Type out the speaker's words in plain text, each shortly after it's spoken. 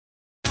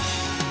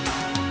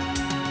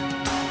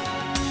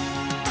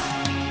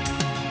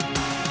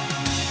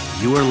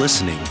You are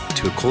listening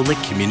to a Cold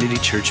Lake Community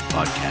Church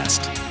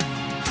podcast.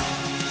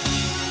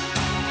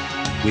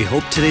 We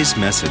hope today's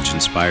message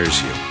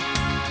inspires you.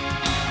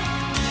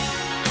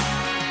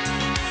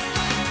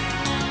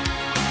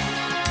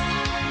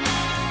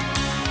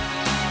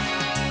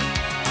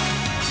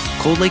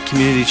 Cold Lake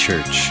Community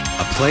Church,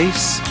 a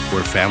place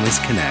where families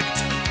connect.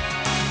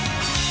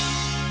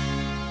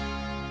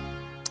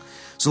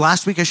 So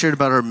last week I shared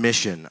about our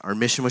mission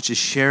which is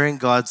sharing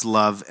God's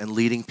love and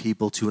leading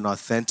people to an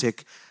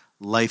authentic,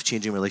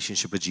 life-changing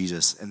relationship with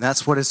Jesus. And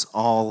that's what it's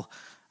all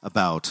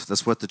about.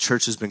 That's what the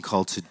church has been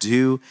called to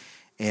do,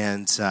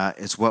 and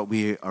it's what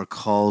we are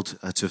called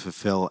to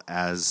fulfill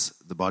as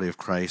the body of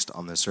Christ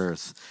on this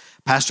earth.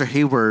 Pastor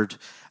Hayward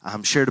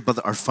shared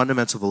about our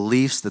fundamental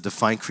beliefs that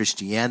define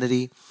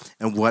Christianity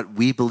and what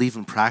we believe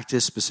and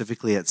practice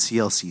specifically at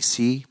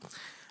CLCC.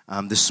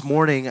 This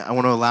morning, I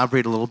want to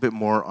elaborate a little bit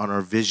more on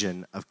our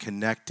vision of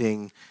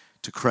connecting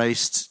to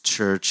Christ's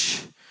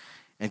church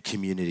and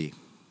community,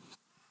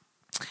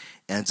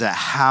 and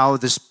how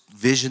this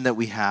vision that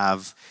we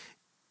have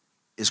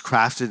is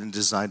crafted and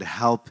designed to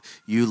help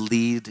you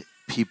lead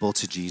people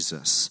to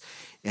Jesus.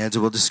 And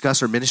we'll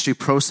discuss our ministry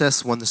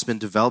process, one that's been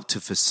developed to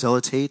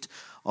facilitate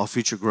all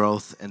future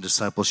growth and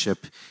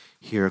discipleship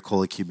here at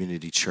Cold Lake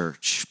Community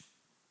Church.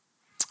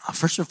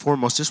 First and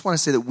foremost, just want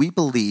to say that we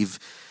believe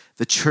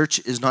the church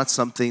is not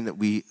something that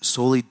we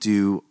solely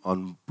do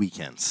on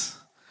weekends,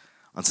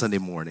 on Sunday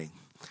morning.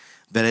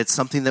 That it's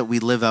something that we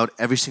live out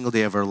every single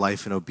day of our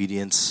life in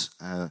obedience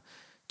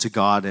to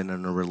God and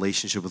in a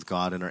relationship with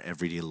God in our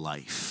everyday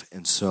life.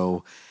 And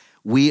so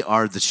we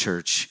are the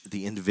church,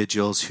 the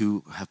individuals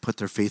who have put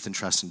their faith and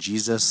trust in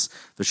Jesus.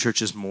 The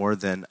church is more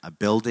than a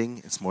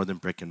building. It's more than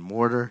brick and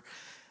mortar.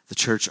 The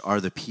church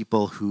are the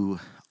people who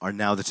are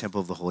now the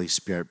temple of the Holy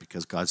Spirit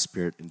because God's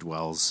Spirit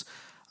indwells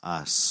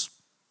us.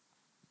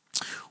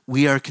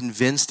 We are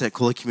convinced at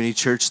Cold Lake Community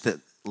Church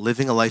that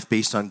living a life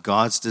based on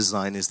God's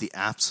design is the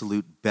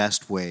absolute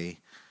best way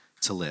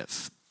to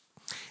live.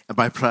 And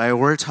by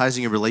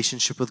prioritizing a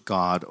relationship with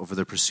God over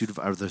the pursuit of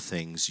other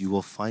things, you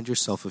will find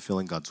yourself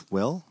fulfilling God's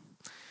will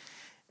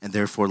and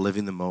therefore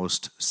living the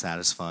most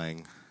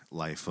satisfying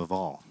life of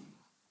all.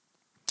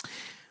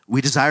 We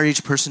desire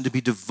each person to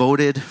be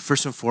devoted,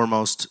 first and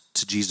foremost,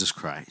 to Jesus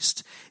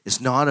Christ.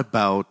 It's not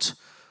about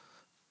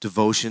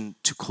devotion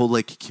to Cold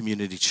Lake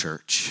Community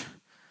Church,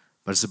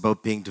 but it's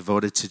about being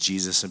devoted to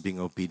Jesus and being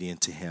obedient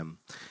to Him.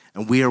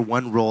 And we are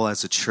one role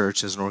as a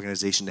church, as an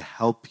organization, to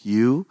help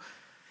you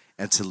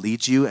and to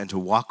lead you and to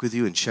walk with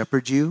you and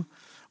shepherd you.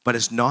 But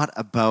it's not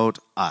about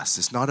us.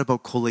 It's not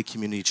about Cold Lake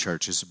Community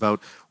Church. It's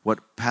about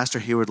what Pastor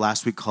Hayward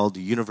last week called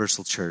the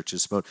universal church.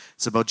 It's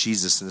about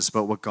Jesus, and it's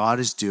about what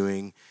God is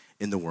doing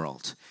in the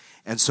world.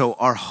 And so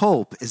our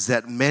hope is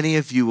that many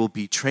of you will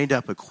be trained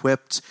up,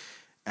 equipped,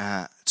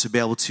 to be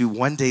able to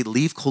one day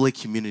leave Cold Lake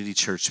Community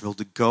Church, to be able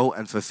to go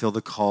and fulfill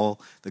the call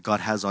that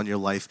God has on your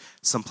life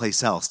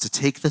someplace else, to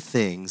take the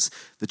things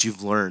that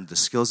you've learned, the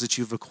skills that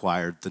you've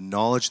acquired, the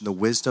knowledge and the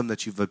wisdom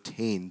that you've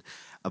obtained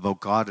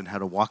about God and how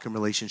to walk in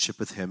relationship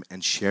with Him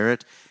and share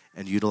it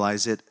and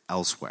utilize it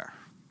elsewhere.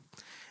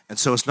 And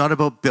so it's not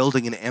about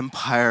building an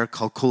empire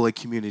called Cold Lake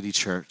Community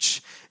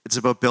Church. It's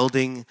about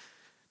building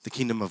the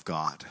kingdom of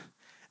God.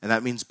 And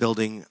that means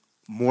building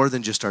more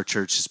than just our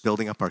church. It's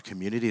building up our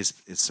community.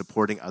 It's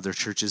supporting other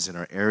churches in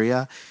our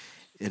area.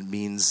 It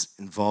means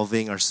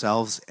involving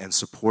ourselves and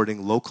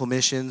supporting local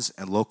missions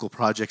and local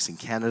projects in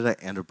Canada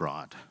and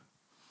abroad.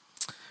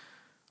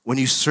 When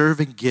you serve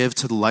and give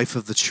to the life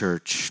of the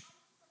church,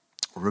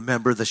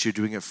 remember that you're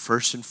doing it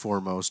first and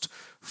foremost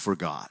for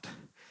God.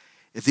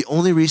 If the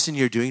only reason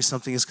you're doing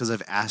something is because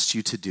I've asked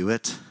you to do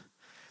it,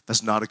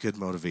 that's not a good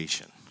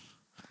motivation.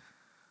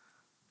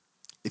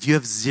 If you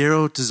have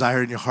zero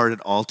desire in your heart at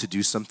all to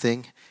do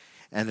something,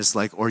 and it's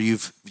like, or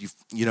you've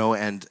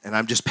and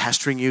I'm just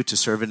pestering you to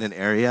serve in an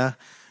area,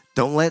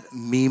 don't let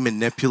me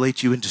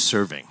manipulate you into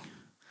serving.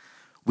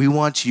 We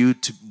want you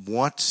to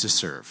want to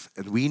serve.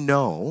 And we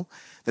know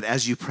that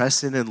as you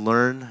press in and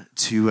learn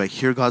to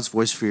hear God's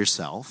voice for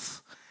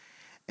yourself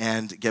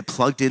and get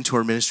plugged into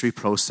our ministry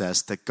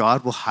process, that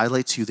God will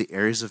highlight to you the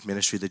areas of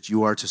ministry that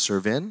you are to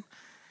serve in.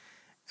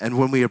 And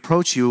when we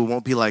approach you, it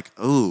won't be like,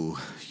 oh,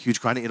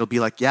 huge grinding. It'll be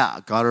like, yeah,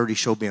 God already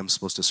showed me I'm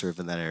supposed to serve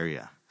in that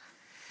area.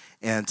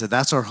 And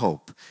that's our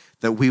hope,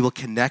 that we will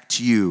connect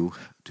you,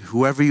 to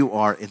whoever you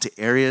are, into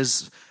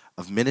areas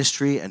of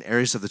ministry and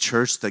areas of the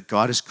church that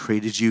God has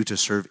created you to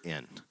serve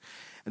in.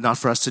 And not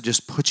for us to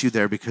just put you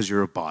there because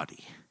you're a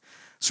body.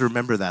 So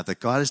remember that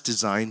God has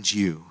designed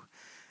you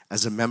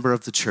as a member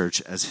of the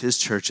church, as His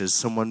church, as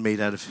someone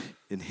made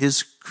in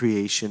His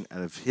creation,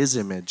 out of His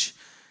image,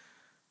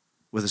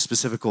 with a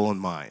specific goal in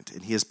mind.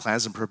 And He has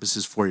plans and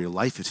purposes for your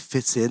life. It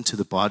fits into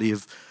the body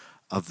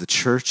of the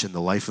church and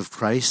the life of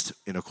Christ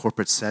in a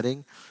corporate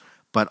setting.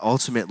 But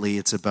ultimately,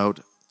 it's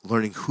about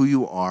learning who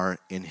you are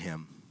in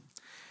Him.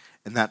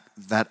 And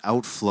that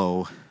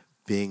outflow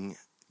being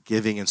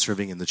giving and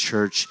serving in the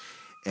church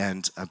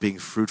and being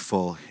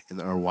fruitful in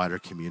our wider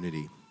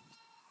community.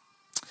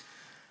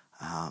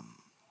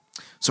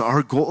 So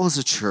our goal as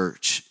a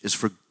church is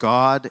for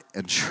God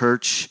and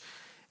church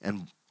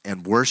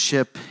and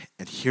worship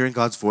and hearing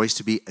God's voice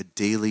to be a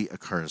daily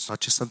occurrence,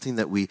 not just something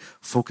that we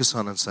focus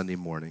on Sunday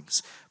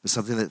mornings, but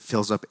something that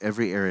fills up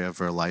every area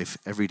of our life,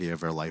 every day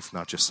of our life,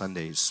 not just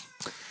Sundays.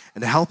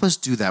 And to help us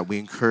do that, we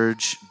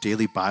encourage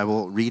daily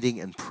Bible reading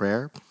and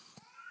prayer,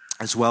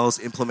 as well as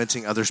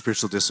implementing other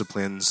spiritual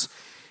disciplines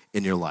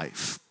in your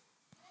life.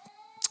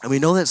 And we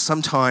know that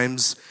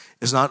sometimes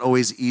it's not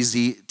always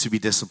easy to be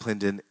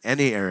disciplined in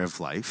any area of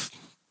life.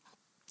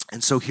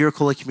 And so here at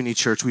Cold Lake Community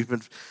Church, we've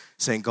been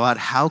saying, God,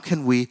 how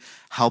can we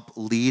help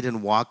lead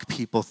and walk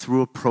people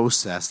through a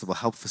process that will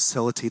help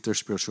facilitate their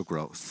spiritual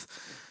growth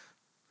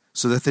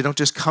so that they don't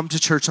just come to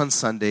church on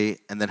Sunday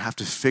and then have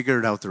to figure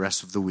it out the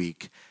rest of the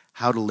week,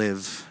 how to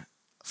live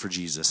for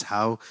Jesus,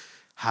 how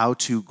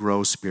to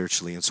grow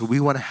spiritually. And so we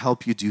want to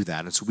help you do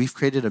that. And so we've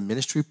created a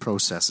ministry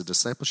process, a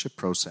discipleship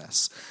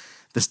process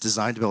that's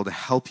designed to be able to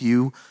help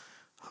you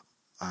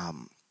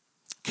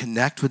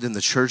connect within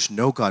the church,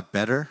 know God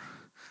better,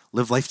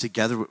 live life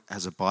together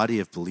as a body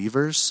of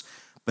believers,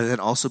 but then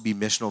also be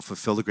missional,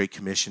 fulfill the Great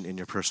Commission in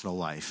your personal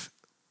life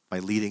by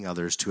leading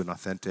others to an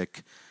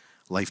authentic,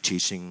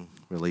 life-changing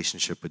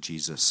relationship with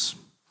Jesus.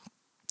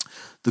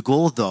 The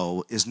goal,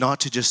 though, is not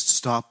to just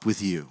stop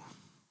with you.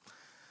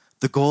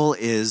 The goal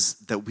is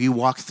that we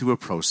walk through a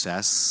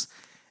process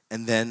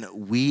and then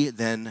we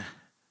then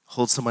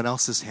hold someone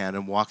else's hand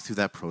and walk through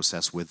that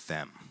process with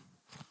them.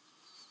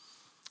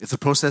 If the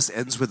process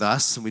ends with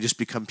us and we just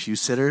become pew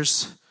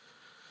sitters,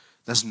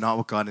 that's not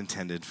what God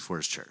intended for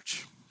his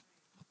church.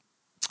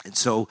 And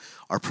so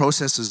our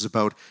process is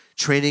about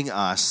training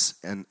us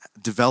and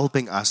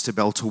developing us to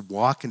be able to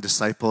walk and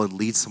disciple and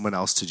lead someone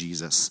else to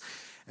Jesus.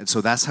 And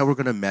so that's how we're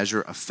going to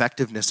measure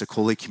effectiveness at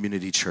Cold Lake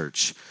Community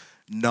Church,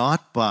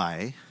 not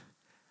by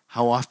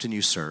how often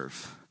you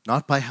serve,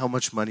 not by how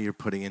much money you're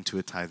putting into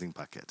a tithing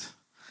bucket,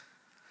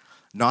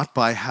 not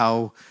by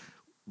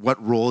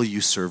what role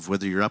you serve,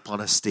 whether you're up on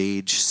a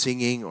stage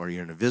singing or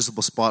you're in a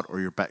visible spot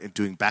or you're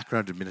doing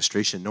background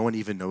administration. No one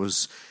even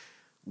knows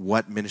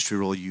what ministry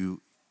role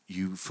you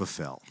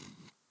fulfill.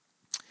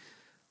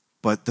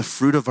 But the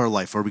fruit of our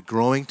life, are we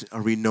growing?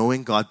 Are we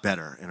knowing God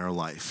better in our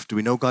life? Do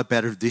we know God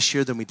better this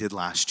year than we did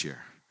last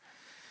year?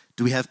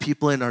 Do we have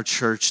people in our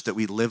church that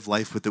we live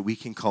life with that we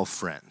can call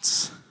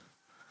friends?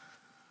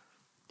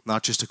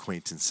 Not just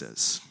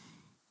acquaintances.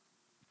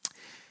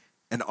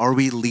 And are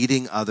we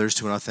leading others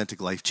to an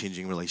authentic,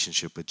 life-changing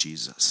relationship with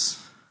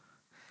Jesus?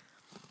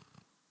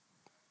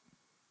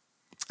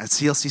 At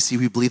CLCC,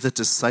 we believe that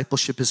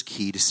discipleship is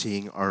key to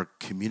seeing our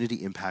community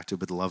impacted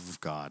with the love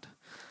of God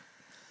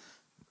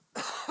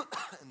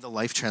and the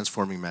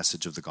life-transforming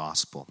message of the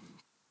gospel.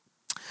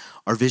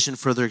 Our vision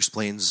further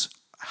explains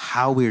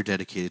how we are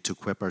dedicated to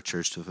equip our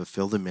church to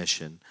fulfill the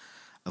mission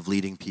of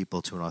leading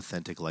people to an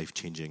authentic,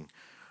 life-changing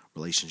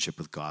relationship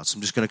with God. So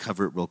I'm just going to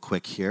cover it real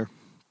quick here.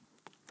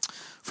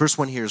 First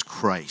one here is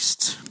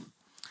Christ.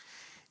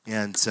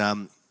 And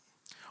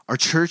our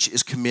church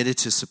is committed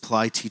to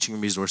supply teaching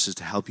and resources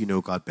to help you know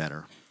God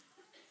better.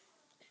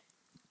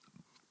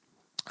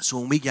 So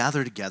when we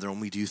gather together and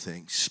we do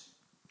things,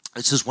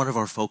 this is one of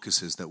our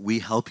focuses, that we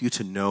help you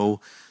to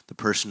know the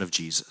person of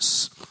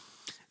Jesus.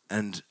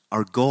 And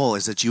our goal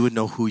is that you would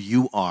know who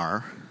you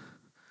are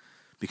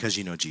because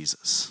you know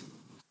Jesus.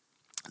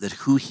 That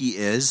who he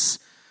is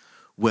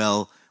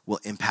will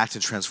impact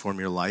and transform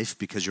your life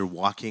because you're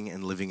walking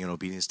and living in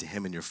obedience to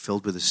him and you're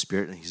filled with the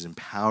Spirit and he's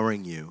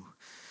empowering you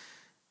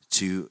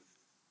to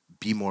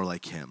be more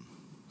like him.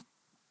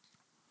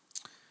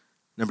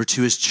 Number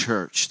 2 is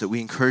church, that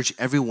we encourage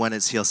everyone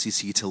at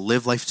CLCC to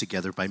live life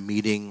together by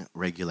meeting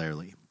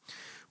regularly.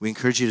 We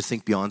encourage you to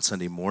think beyond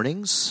Sunday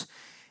mornings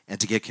and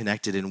to get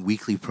connected in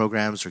weekly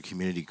programs or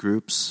community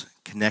groups.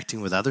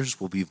 Connecting with others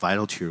will be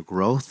vital to your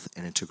growth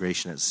and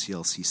integration at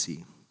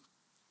CLCC.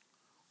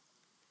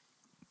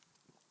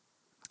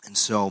 And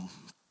so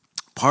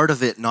part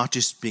of it, not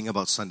just being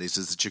about Sundays,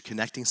 is that you're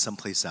connecting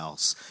someplace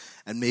else.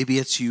 And maybe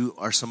it's you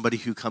are somebody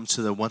who comes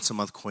to the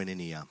once-a-month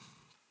koinonia.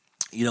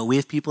 You know, we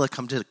have people that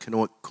come to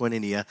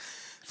koinonia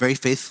very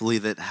faithfully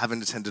that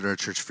haven't attended our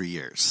church for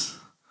years,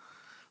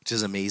 which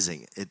is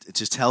amazing. It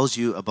just tells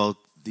you about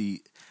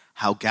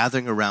how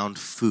gathering around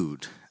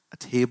food, a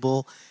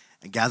table,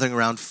 and gathering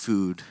around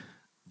food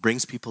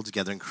brings people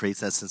together and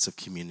creates that sense of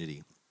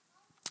community.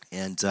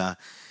 And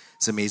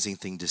it's an amazing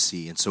thing to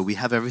see. And so we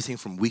have everything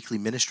from weekly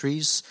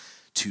ministries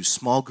to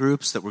small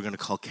groups that we're going to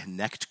call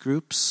connect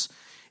groups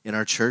in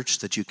our church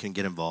that you can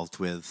get involved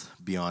with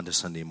beyond a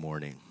Sunday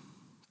morning.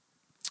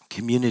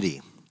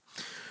 Community.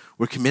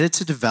 We're committed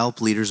to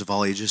develop leaders of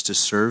all ages to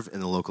serve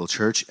in the local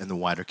church and the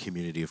wider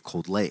community of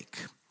Cold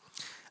Lake.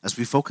 As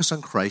we focus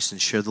on Christ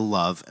and share the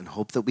love and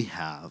hope that we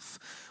have,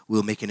 we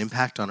will make an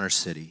impact on our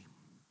city.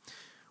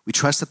 We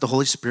trust that the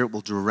Holy Spirit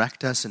will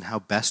direct us in how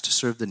best to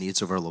serve the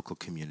needs of our local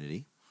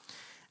community.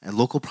 And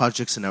local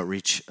projects and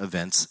outreach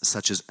events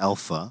such as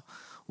Alpha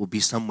will be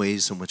some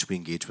ways in which we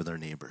engage with our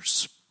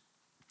neighbors.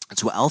 And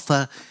so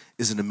Alpha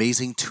is an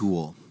amazing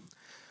tool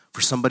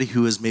for somebody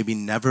who has maybe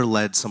never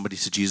led somebody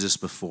to Jesus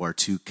before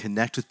to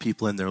connect with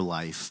people in their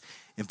life,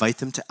 invite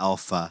them to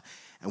Alpha,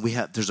 and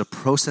there's a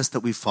process that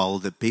we follow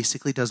that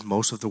basically does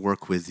most of the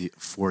work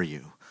for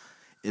you.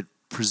 It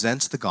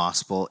presents the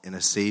gospel in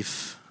a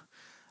safe,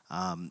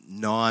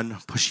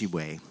 non-pushy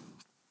way,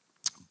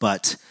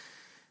 but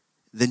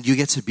then you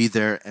get to be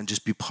there and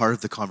just be part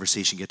of the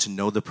conversation, get to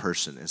know the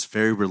person. It's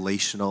very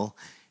relational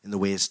in the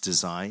way it's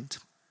designed.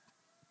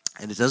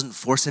 And it doesn't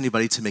force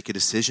anybody to make a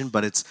decision,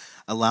 but it's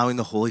allowing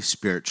the Holy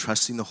Spirit,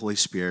 trusting the Holy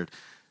Spirit,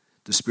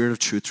 the Spirit of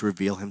truth, to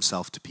reveal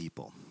himself to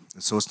people.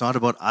 And so it's not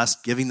about us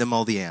giving them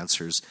all the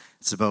answers.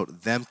 It's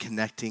about them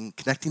connecting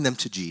them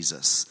to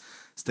Jesus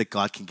so that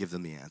God can give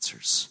them the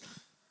answers.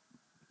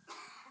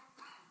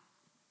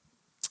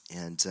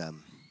 And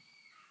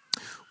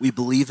we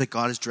believe that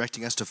God is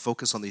directing us to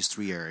focus on these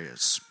three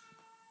areas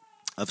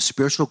of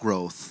spiritual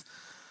growth,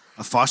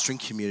 of fostering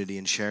community,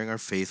 and sharing our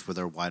faith with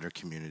our wider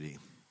community.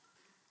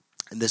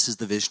 And this is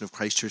the vision of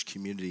Christ Church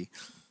Community.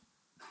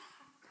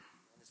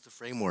 It's the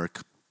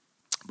framework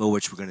by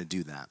which we're going to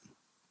do that.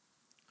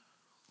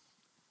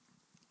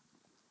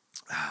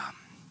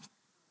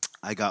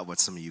 I got what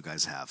some of you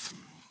guys have.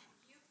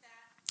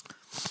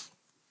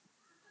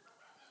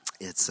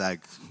 It's a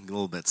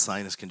little bit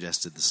sinus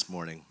congested this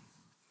morning,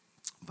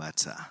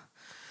 but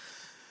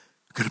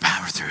going to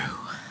power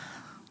through.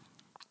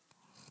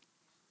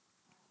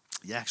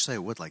 Yeah, actually, I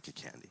would like a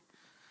candy.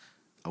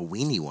 A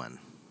weenie one.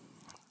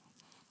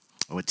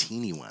 Oh, a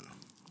teeny one.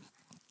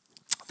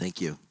 Thank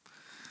you.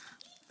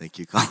 Thank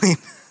you, Colleen.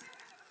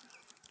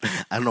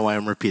 I don't know why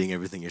I'm repeating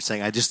everything you're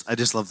saying. I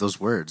just love those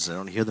words. I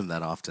don't hear them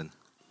that often.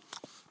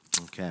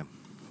 Okay.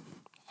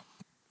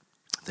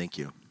 Thank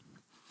you.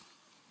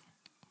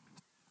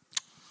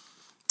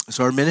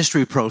 So our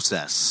ministry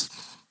process.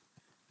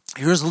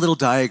 Here's a little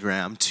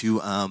diagram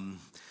to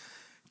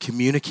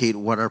communicate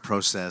what our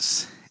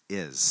process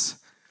is.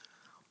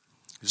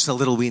 Just a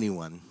little weenie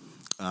one.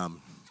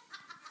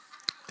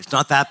 It's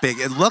not that big.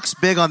 It looks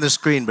big on the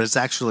screen, but it's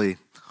actually...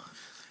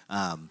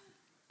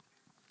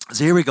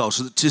 So here we go.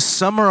 So to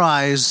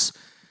summarize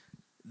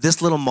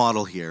this little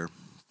model here,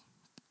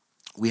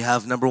 we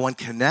have number one,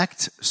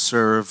 connect,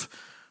 serve,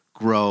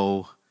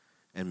 grow,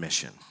 and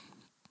mission.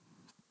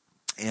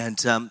 And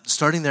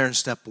starting there in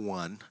step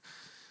one,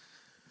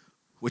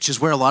 which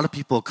is where a lot of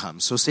people come.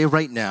 So say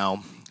right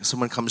now,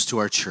 someone comes to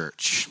our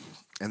church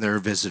and they're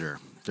a visitor.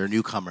 They're a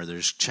newcomer. They're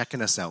just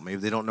checking us out. Maybe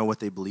they don't know what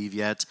they believe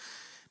yet.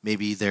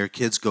 Maybe their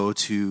kids go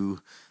to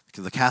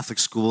the Catholic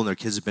school and their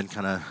kids have been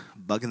kind of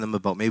bugging them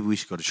about maybe we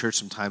should go to church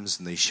sometimes,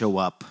 and they show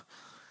up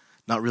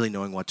not really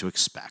knowing what to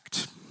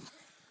expect.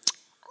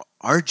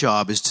 Our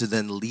job is to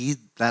then lead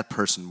that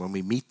person when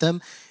we meet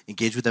them,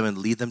 engage with them, and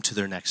lead them to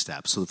their next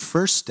step. So the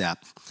first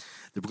step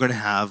that we're going to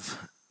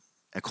have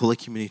at Cold Lake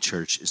Community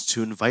Church is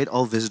to invite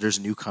all visitors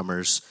and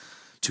newcomers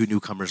to a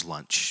newcomers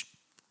lunch.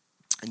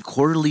 And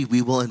quarterly,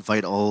 we will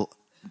invite all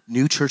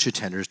new church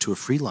attenders to a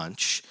free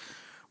lunch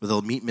where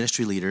they'll meet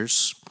ministry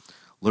leaders,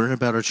 learn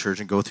about our church,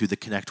 and go through the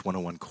Connect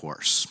 101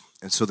 course.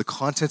 And so the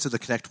content of the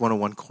Connect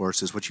 101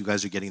 course is what you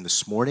guys are getting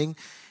this morning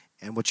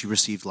and what you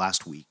received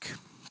last week.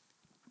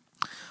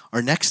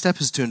 Our next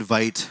step is to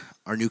invite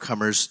our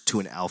newcomers to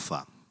an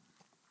Alpha,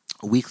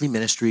 a weekly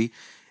ministry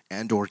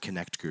and or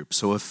Connect group.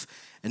 So if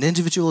an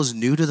individual is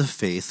new to the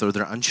faith or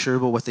they're unsure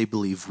about what they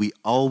believe, we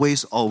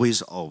always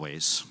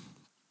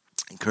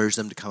encourage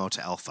them to come out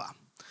to Alpha.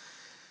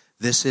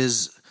 This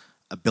is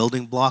a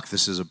building block.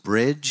 This is a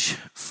bridge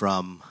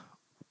from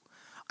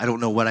I don't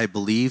know what I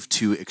believe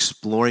to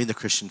exploring the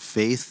Christian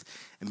faith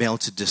and being able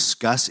to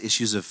discuss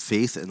issues of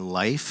faith and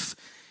life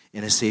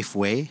in a safe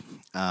way.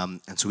 And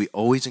so we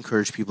always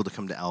encourage people to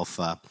come to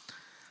Alpha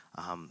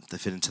that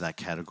fit into that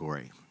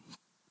category.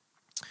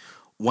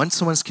 Once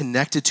someone's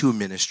connected to a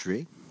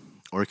ministry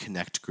or a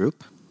Connect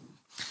group,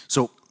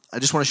 so I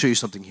just want to show you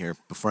something here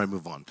before I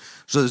move on.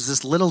 So there's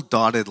this little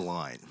dotted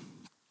line.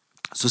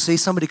 So say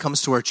somebody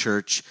comes to our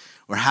church,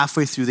 we're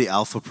halfway through the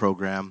Alpha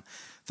program,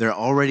 they're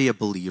already a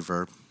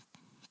believer.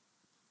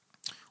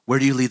 Where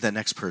do you lead that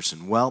next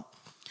person? Well,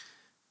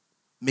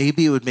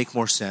 maybe it would make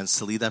more sense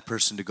to lead that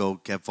person to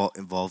go get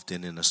involved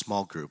in a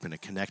small group, in a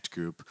Connect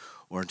group,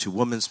 or into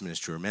women's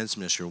ministry or men's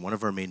ministry or one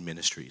of our main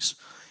ministries.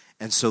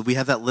 And so we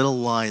have that little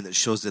line that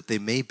shows that they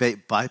may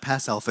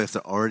bypass Alpha if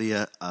they're already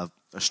a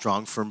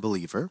strong, firm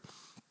believer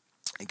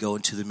and go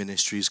into the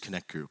ministry's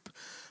Connect group.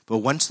 But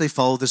once they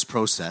follow this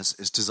process,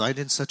 it's designed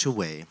in such a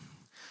way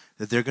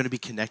that they're going to be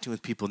connecting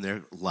with people in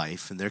their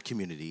life, in their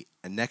community,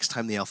 and next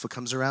time the Alpha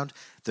comes around,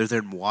 they're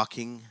then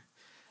walking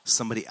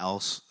somebody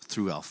else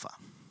through Alpha.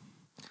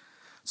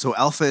 So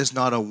Alpha is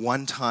not a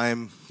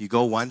one-time, you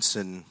go once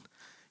and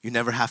you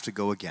never have to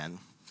go again.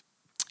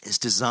 It's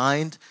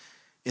designed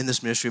in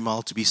this ministry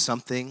model to be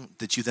something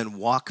that you then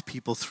walk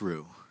people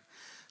through.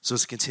 So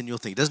it's a continual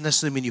thing. It doesn't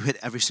necessarily mean you hit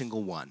every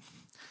single one,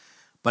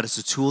 but it's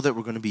a tool that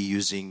we're going to be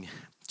using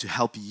to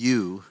help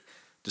you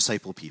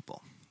disciple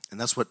people. And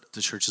that's what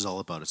the church is all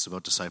about. It's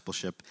about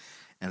discipleship,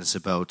 and it's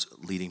about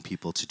leading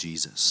people to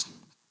Jesus.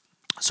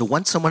 So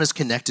once someone is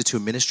connected to a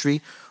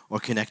ministry or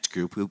connect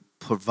group, we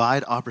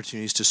provide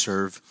opportunities to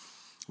serve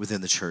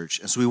within the church.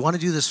 And so we want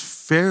to do this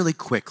fairly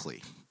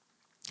quickly.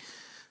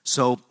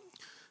 So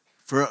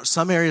for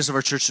some areas of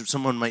our church,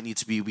 someone might need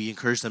to be, we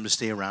encourage them to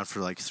stay around for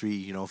like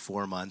 3,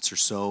 4 months or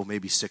so,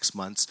 maybe 6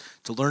 months,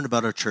 to learn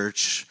about our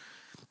church,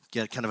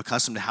 get kind of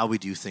accustomed to how we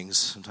do things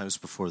sometimes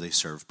before they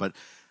serve. But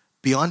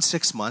beyond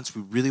 6 months,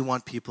 we really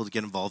want people to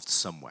get involved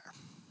somewhere.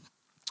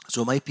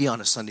 So it might be on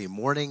a Sunday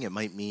morning. It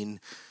might mean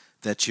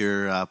that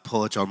you're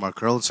pull a John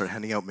Mark Earl and start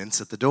handing out mints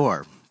at the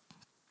door.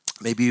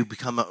 Maybe you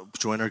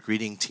join our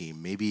greeting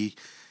team. Maybe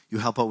you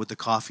help out with the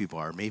coffee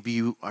bar. Maybe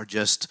you are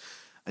just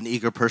an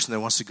eager person that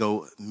wants to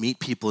go meet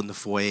people in the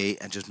foyer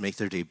and just make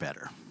their day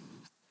better.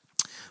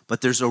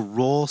 But there's a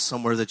role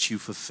somewhere that you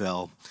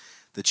fulfill,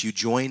 that you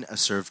join a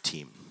serve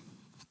team.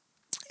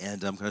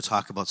 And I'm going to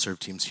talk about serve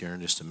teams here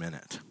in just a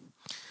minute.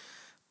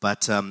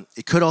 But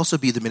it could also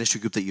be the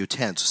ministry group that you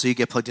attend. So say you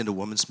get plugged into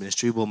women's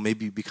ministry, well,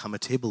 maybe you become a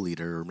table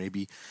leader, or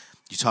maybe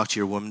you talk to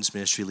your women's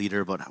ministry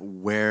leader about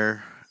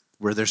where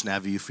there's an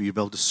avenue for you to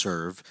be able to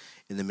serve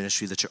in the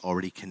ministry that you're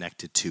already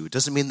connected to. It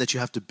doesn't mean that you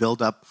have to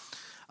build up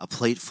a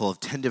plate full of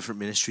 10 different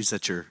ministries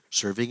that you're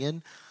serving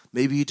in.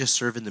 Maybe you just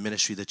serve in the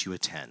ministry that you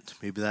attend.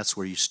 Maybe that's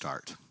where you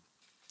start.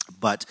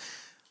 But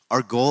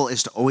our goal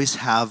is to always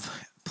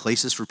have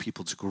places for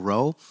people to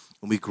grow,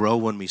 and we grow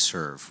when we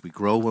serve. We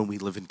grow when we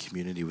live in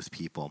community with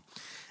people.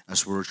 And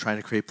so we're trying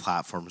to create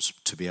platforms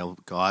to be able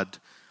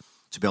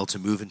to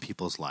move in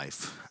people's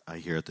life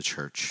here at the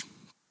church.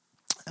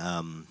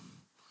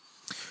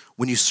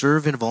 When you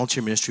serve in a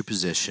volunteer ministry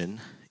position,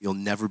 you'll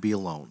never be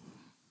alone.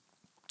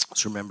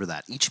 So remember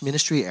that. Each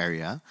ministry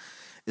area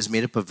is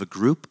made up of a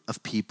group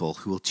of people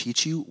who will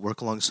teach you,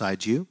 work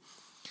alongside you,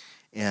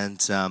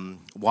 and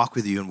walk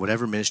with you in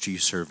whatever ministry you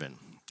serve in.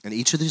 And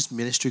each of these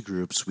ministry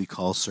groups we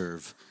call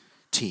serve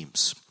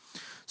teams.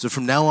 So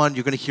from now on,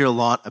 you're going to hear a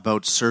lot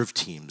about serve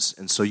teams.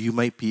 And so you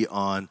might be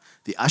on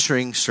the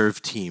ushering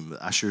serve team,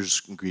 the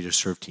ushers and greeters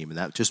serve team. And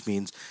that just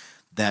means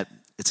that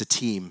it's a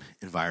team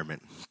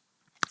environment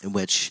in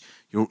which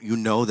you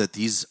know that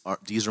these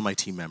are my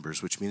team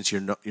members, which means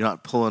you're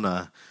not pulling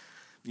a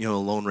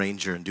Lone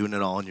Ranger and doing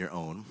it all on your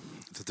own.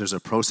 That there's a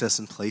process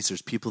in place.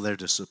 There's people there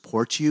to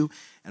support you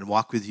and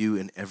walk with you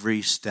in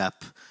every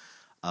step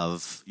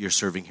of your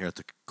serving here at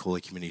the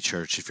Coley Community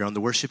Church. If you're on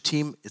the worship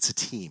team, it's a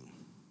team.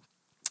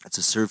 It's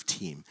a serve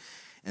team.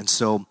 And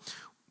so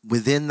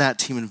within that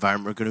team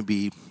environment, we're going to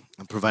be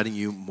providing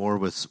you more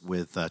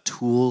with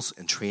tools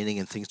and training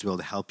and things to be able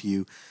to help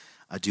you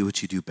do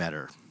what you do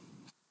better.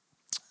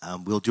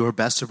 We'll do our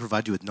best to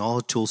provide you with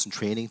knowledge, tools, and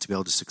training to be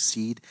able to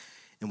succeed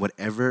in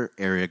whatever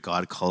area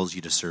God calls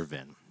you to serve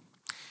in.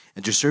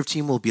 And your serve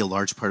team will be a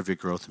large part of your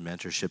growth and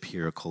mentorship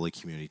here at Coley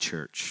Community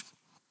Church.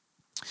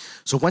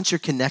 So once you're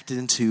connected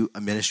into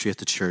a ministry at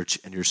the church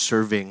and you're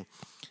serving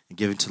and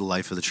giving to the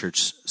life of the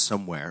church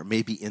somewhere,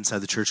 maybe inside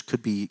the church,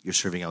 could be you're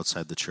serving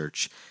outside the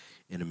church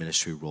in a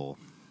ministry role.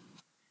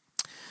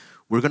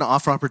 We're going to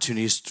offer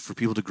opportunities for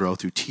people to grow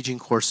through teaching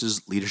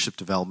courses, leadership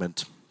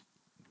development,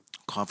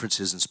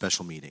 conferences, and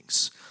special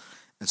meetings.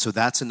 And so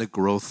that's in the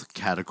growth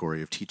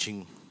category of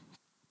teaching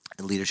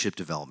and leadership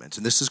development.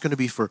 And this is going to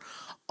be for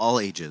all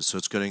ages. So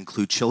it's going to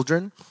include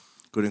children,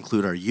 going to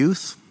include our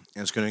youth,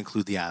 and it's going to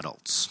include the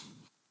adults.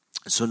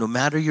 So no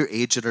matter your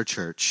age at our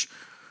church,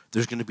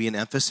 there's going to be an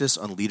emphasis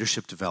on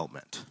leadership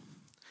development.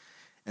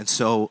 And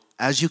so,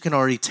 as you can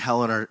already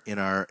tell in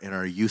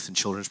our youth and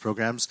children's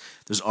programs,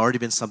 there's already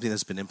been something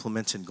that's been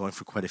implemented and going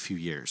for quite a few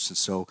years. And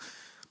so,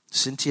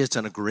 Cynthia has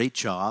done a great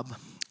job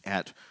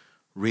at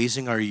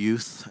raising our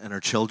youth and our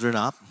children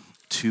up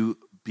to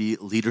be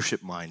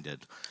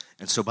leadership-minded.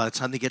 And so, by the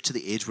time they get to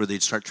the age where they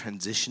start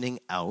transitioning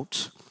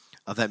out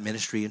of that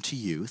ministry into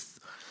youth,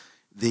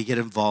 they get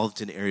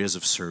involved in areas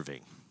of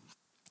serving.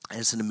 And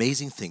it's an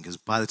amazing thing, because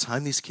by the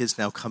time these kids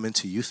now come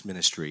into youth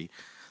ministry,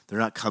 they're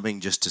not coming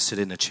just to sit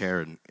in a chair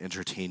and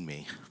entertain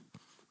me.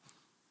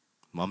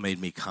 Mom made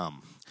me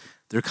come.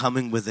 They're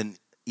coming with an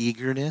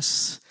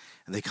eagerness,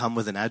 and they come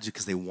with an attitude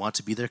because they want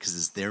to be there because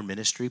it's their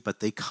ministry,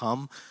 but they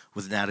come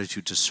with an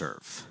attitude to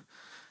serve,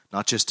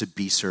 not just to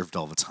be served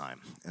all the time.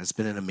 And it's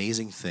been an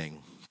amazing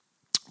thing.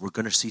 We're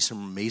going to see some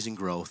amazing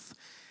growth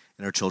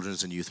in our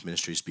children's and youth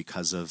ministries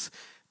because of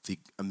the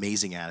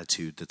amazing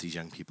attitude that these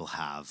young people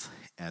have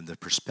and the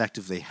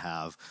perspective they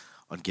have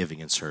on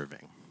giving and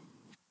serving.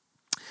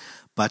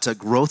 But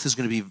growth is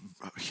going to be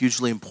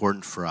hugely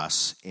important for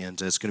us, and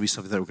it's going to be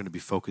something that we're going to be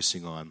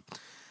focusing on.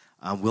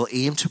 We'll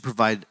aim to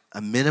provide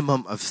a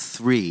minimum of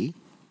 3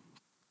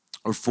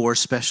 or 4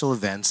 special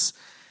events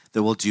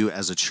that we'll do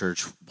as a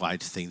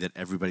church-wide thing that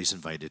everybody's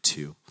invited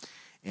to.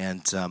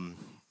 And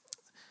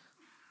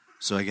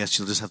so I guess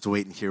you'll just have to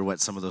wait and hear what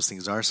some of those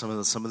things are. Some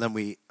of them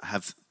we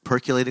have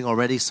percolating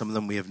already. Some of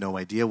them we have no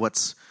idea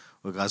what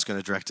God's going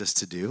to direct us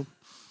to do.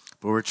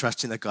 But we're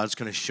trusting that God's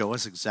going to show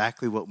us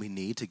exactly what we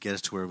need to get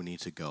us to where we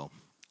need to go.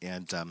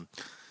 And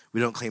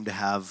we don't claim to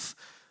have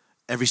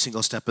every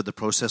single step of the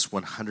process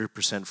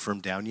 100%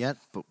 firm down yet,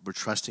 but we're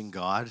trusting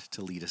God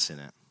to lead us in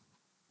it.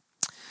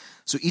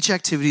 So each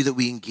activity that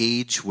we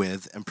engage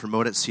with and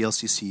promote at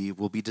CLCC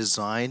will be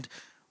designed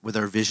with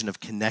our vision of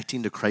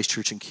connecting to Christ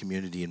Church and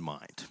community in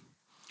mind.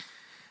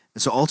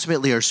 And so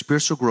ultimately, our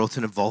spiritual growth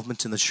and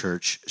involvement in the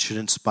church should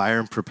inspire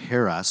and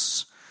prepare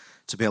us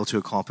to be able to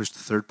accomplish the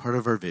third part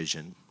of our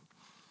vision,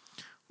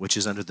 which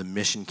is under the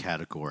mission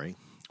category,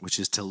 which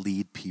is to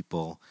lead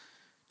people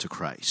to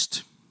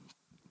Christ.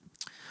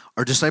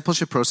 Our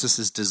discipleship process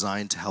is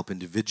designed to help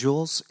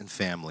individuals and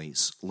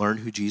families learn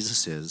who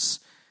Jesus is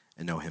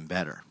and know him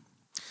better.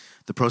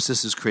 The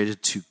process is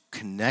created to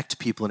connect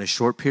people in a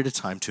short period of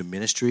time to a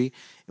ministry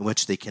in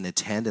which they can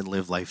attend and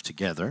live life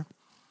together.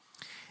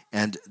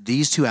 And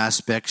these two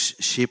aspects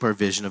shape our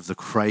vision of the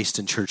Christ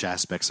and church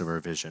aspects of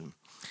our vision.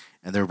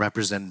 And they're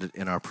represented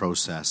in our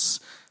process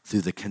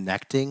through the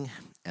connecting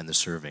and the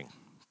serving.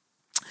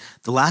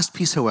 The last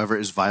piece, however,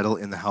 is vital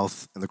in the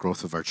health and the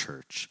growth of our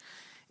church.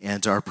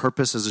 And our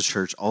purpose as a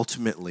church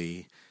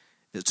ultimately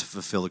is to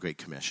fulfill a great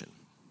commission.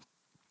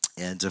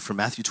 And from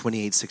Matthew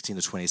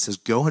 28:16-20, it says,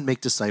 "Go and make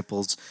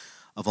disciples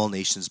of all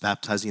nations,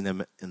 baptizing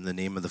them in the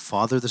name of the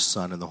Father, the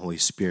Son, and the Holy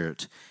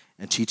Spirit,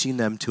 and teaching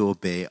them to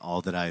obey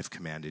all that I have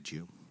commanded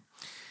you."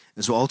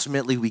 And so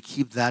ultimately we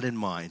keep that in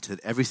mind, that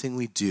everything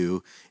we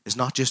do is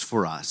not just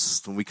for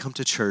us. When we come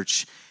to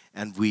church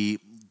and we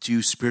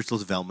do spiritual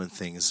development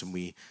things and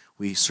we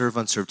serve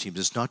on serve teams,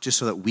 it's not just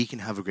so that we can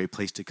have a great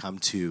place to come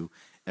to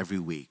every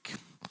week.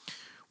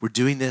 We're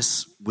doing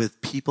this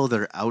with people that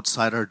are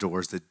outside our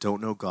doors, that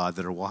don't know God,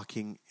 that are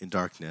walking in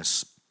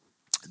darkness,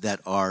 that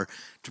are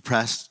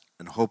depressed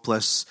and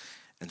hopeless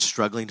and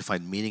struggling to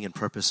find meaning and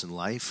purpose in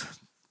life.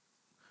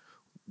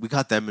 We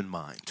got them in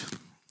mind.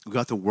 We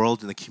got the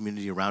world and the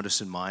community around us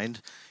in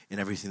mind in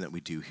everything that we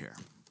do here.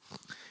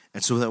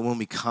 And so that when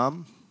we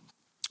come,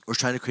 we're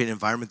trying to create an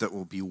environment that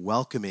will be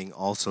welcoming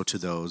also to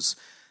those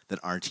that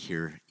aren't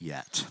here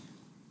yet.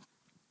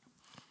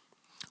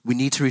 We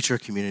need to reach our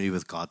community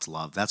with God's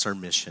love. That's our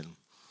mission,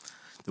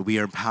 that we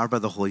are empowered by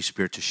the Holy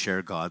Spirit to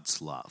share God's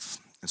love.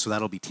 And so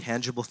that'll be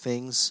tangible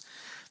things.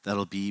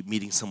 That'll be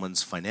meeting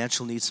someone's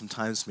financial needs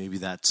sometimes. Maybe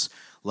that's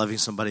loving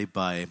somebody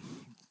by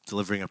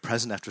delivering a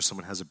present after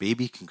someone has a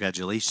baby.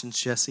 Congratulations,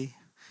 Jessie,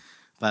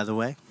 by the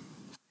way.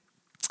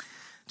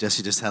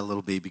 Jessie just had a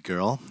little baby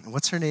girl. And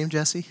what's her name,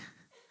 Jessie?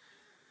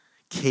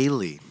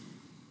 Kaylee.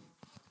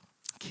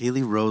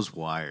 Kaylee Rose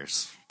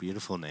Wires.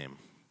 Beautiful name.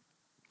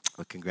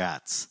 Well,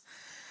 congrats.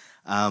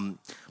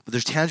 But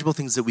there's tangible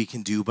things that we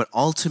can do, but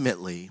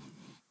ultimately,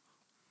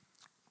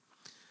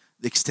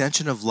 the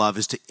extension of love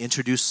is to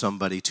introduce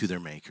somebody to their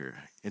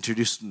maker.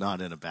 Introduce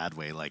not in a bad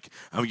way, like,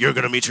 "Oh, you're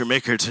going to meet your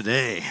maker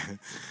today."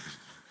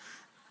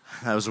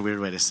 That was a weird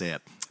way to say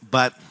it.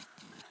 But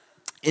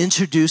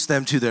introduce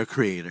them to their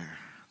creator,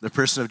 the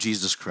person of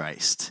Jesus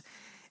Christ.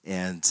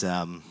 And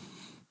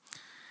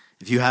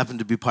if you happen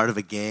to be part of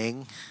a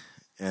gang,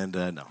 and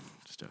no,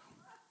 just joking.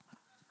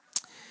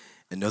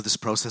 And know this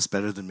process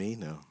better than me?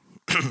 No.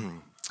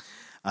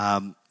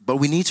 But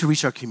we need to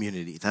reach our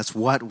community. That's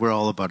what we're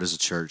all about as a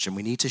church. And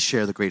we need to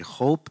share the great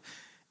hope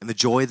and the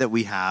joy that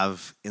we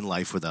have in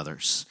life with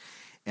others.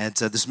 And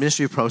this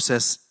ministry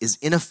process is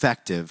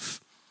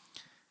ineffective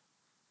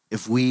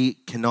if we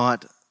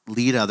cannot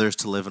lead others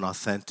to live an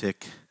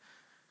authentic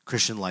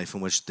Christian life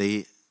in which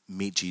they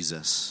meet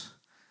Jesus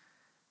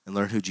and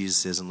learn who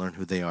Jesus is and learn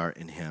who they are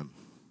in him.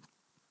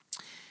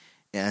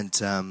 And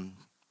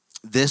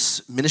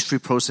this ministry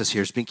process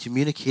here is being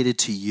communicated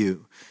to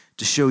you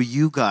to show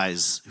you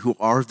guys who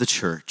are the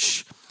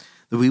church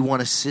that we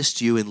want to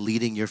assist you in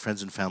leading your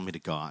friends and family to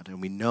God.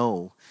 And we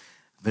know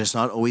that it's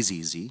not always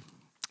easy.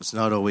 It's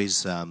not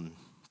always an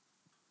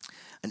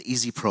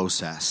easy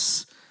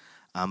process.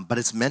 But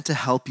it's meant to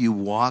help you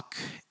walk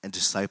and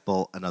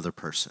disciple another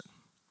person.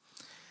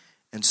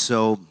 And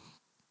so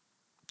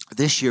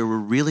this year, we're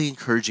really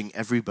encouraging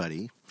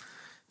everybody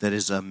that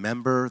is a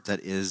member, that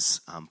is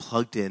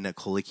plugged in at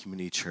Coley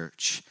Community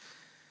Church,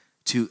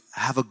 to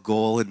have a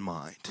goal in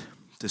mind,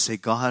 to say,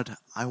 "God,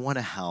 I want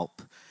to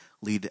help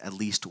lead at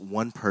least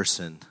one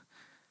person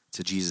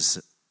to Jesus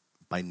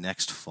by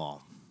next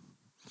fall."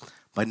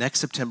 By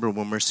next September,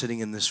 when we're sitting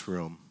in this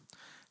room,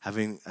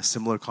 having a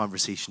similar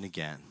conversation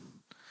again,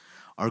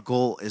 our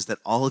goal is that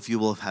all of you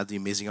will have had the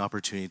amazing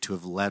opportunity to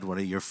have led one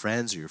of your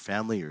friends or your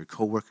family or your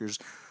coworkers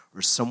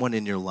or someone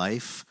in your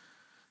life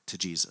to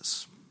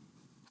Jesus.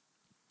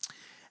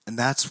 And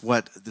that's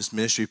what this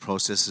ministry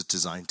process is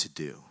designed to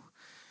do.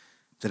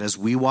 That as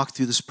we walk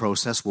through this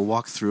process, we'll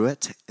walk through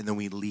it, and then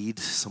we lead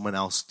someone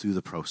else through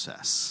the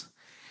process.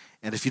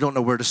 And if you don't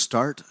know where to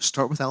start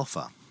with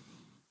Alpha.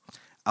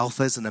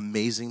 Alpha is an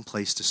amazing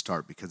place to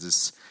start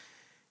because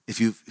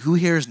who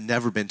here has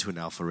never been to an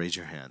Alpha? Raise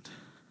your hand.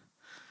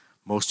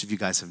 Most of you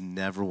guys have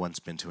never once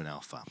been to an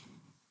Alpha.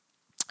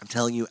 I'm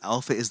telling you,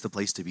 Alpha is the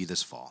place to be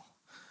this fall.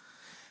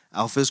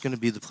 Alpha is going to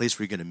be the place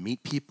where you're going to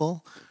meet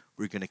people,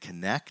 where you're going to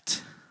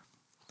connect,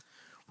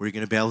 where you're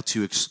going to be able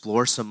to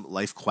explore some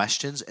life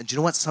questions. And do you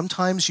know what?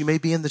 Sometimes you may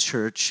be in the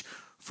church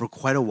for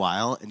quite a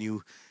while, and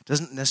it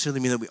doesn't necessarily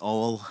mean that we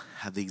all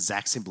have the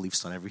exact same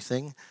beliefs on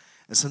everything.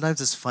 And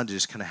sometimes it's fun to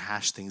just kind of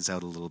hash things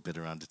out a little bit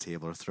around the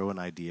table or throw an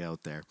idea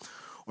out there.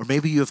 Or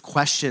maybe you have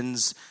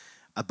questions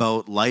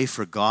about life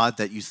or God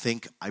that you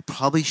think, I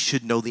probably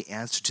should know the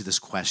answer to this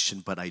question,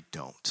 but I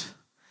don't.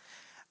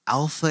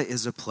 Alpha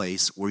is a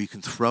place where you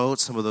can throw out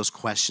some of those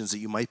questions that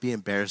you might be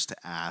embarrassed to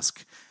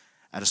ask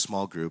at a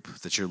small group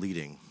that you're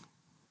leading.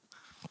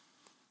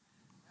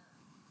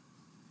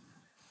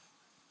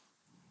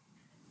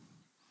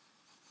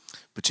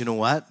 But you know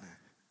what?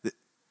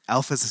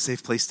 Alpha is a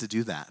safe place to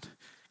do that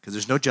because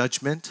there's no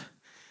judgment,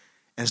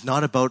 and it's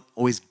not about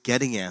always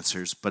getting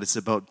answers, but it's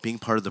about being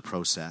part of the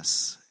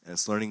process. And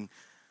it's learning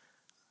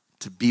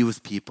to be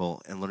with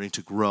people and learning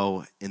to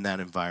grow in that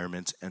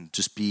environment and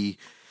just be,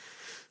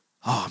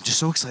 I'm just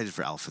so excited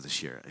for Alpha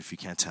this year, if you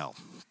can't tell.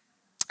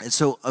 And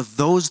so of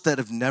those that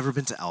have never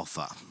been to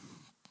Alpha,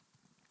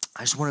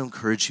 I just want to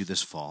encourage you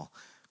this fall,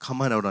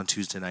 come on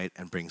Tuesday night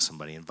and bring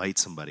somebody, invite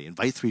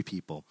 3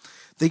 people.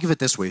 Think of it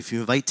this way, if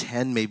you invite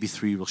 10, maybe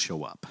 3 will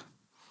show up.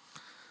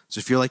 So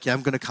if you're like, yeah,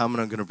 I'm going to come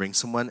and I'm going to bring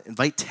someone,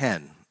 invite 10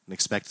 and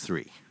expect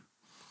 3.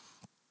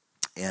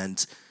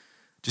 And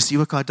just see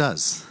what God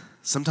does.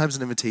 Sometimes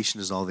an invitation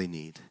is all they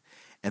need.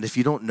 And if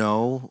you don't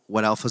know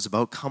what Alpha's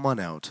about, come on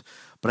out.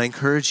 But I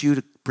encourage you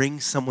to bring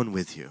someone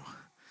with you.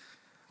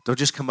 Don't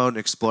just come out and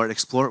explore it.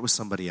 Explore it with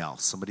somebody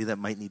else, somebody that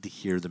might need to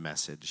hear the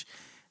message,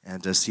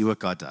 and see what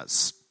God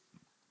does.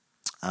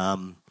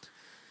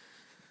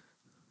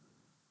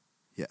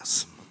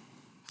 Yes.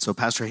 So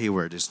Pastor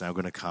Hayward is now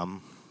going to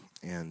come,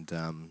 and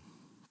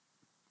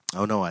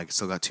I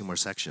still got 2 more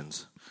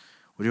sections.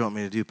 What do you want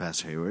me to do,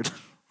 Pastor Hayward?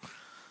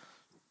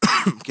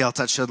 Okay, I'll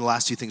touch on the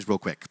last 2 things real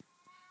quick.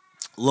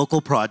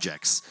 Local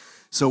projects.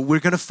 So we're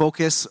going to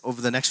focus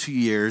over the next few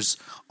years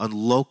on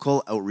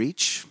local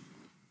outreach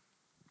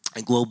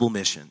and global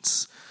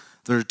missions.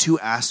 There are 2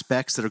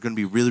 aspects that are going to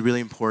be really, really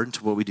important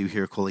to what we do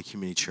here at Cold Lake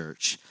Community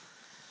Church.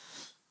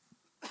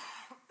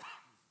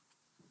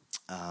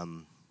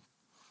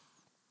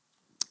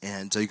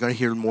 And you're going to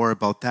hear more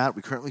about that.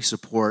 We currently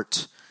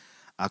support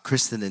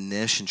Kristen and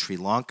Nish in Sri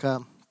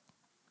Lanka,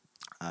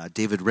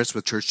 David Ritz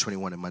with Church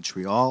 21 in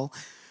Montreal,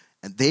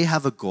 and they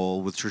have a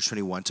goal with Church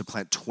 21 to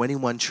plant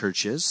 21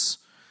 churches,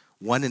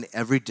 1 in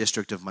every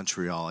district of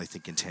Montreal, I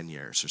think in 10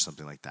 years or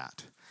something like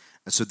that.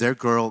 And so their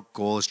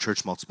goal is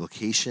church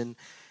multiplication,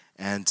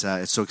 and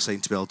it's so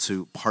exciting to be able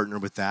to partner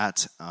with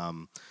that.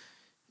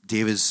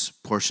 David's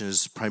portion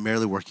is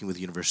primarily working with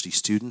university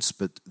students,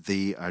 but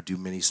they do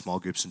many small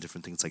groups and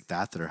different things like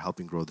that are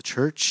helping grow the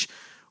church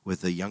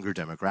with a younger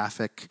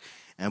demographic.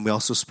 And we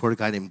also support a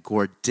guy named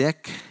Gord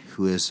Dick,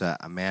 who is a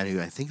man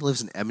who I think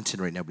lives in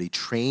Edmonton right now, but he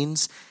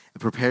trains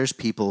and prepares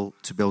people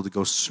to be able to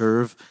go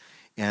serve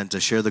and to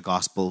share the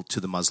gospel to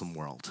the Muslim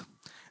world.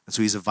 And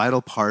so he's a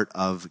vital part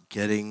of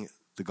getting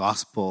the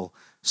gospel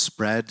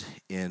spread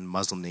in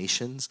Muslim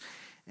nations,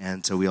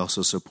 and so we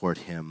also support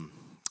him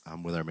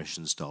with our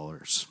missions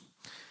dollars.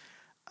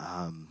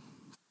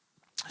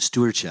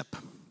 Stewardship.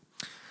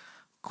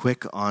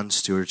 Quick on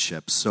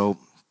stewardship. So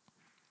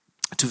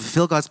to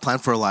fulfill God's plan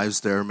for our lives,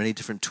 there are many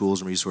different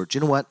tools and resources.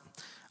 You know what?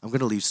 I'm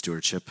going to leave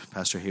stewardship,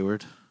 Pastor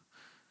Hayward,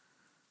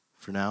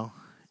 for now,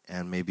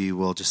 and maybe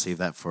we'll just save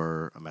that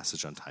for a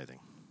message on tithing.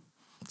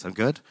 Sound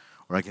good?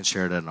 Or I can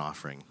share it at an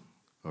offering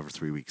over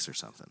 3 weeks or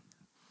something.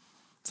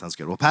 Sounds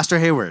good. Well, Pastor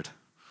Hayward.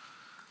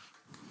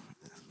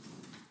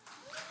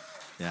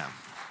 Yeah.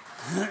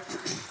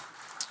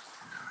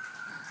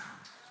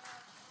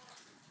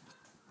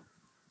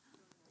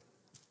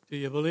 Do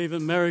you believe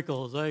in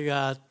miracles? I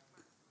got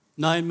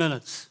 9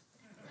 minutes.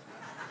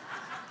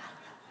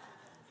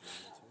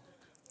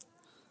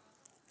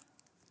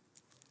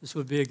 This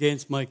would be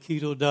against my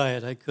keto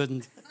diet. I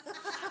couldn't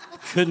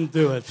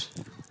do it.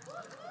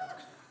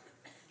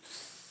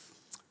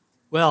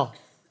 Well,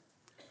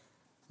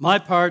 my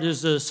part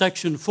is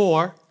section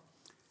 4,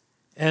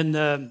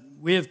 and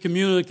we have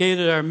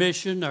communicated our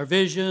mission, our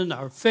vision,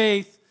 our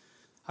faith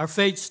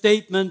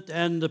statement,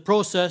 and the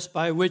process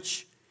by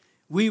which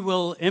we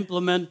will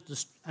implement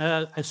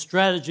a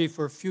strategy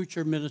for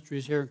future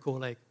ministries here in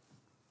Cold Lake.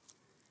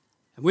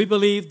 And we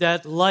believe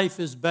that life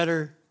is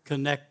better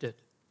connected.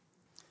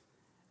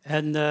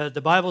 And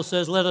the Bible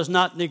says, let us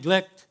not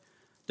neglect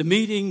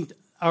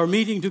our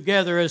meeting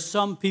together as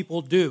some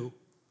people do,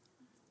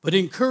 but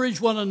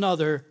encourage one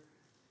another,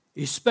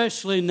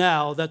 especially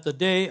now that the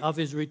day of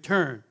his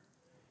return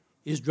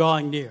is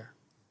drawing near.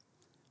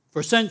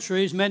 For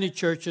centuries, many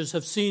churches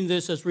have seen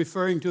this as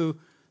referring to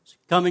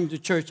coming to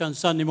church on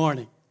Sunday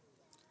morning.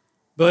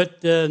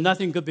 But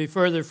nothing could be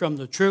further from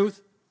the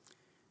truth.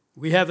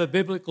 We have a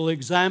biblical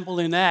example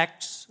in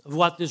Acts of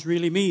what this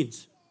really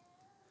means.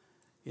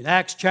 In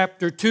Acts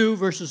chapter 2,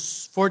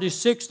 verses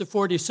 46 to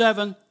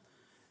 47,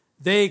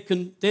 they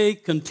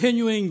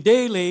continuing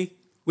daily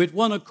with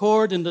one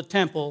accord in the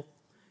temple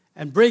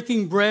and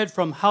breaking bread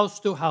from house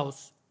to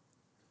house,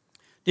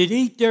 did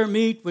eat their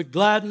meat with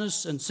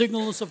gladness and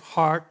singleness of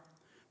heart,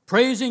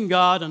 praising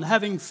God and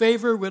having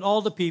favor with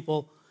all the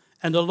people,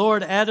 and the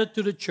Lord added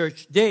to the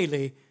church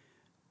daily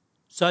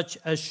such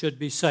as should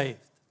be saved.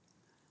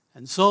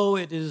 And so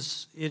it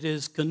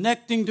is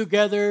connecting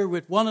together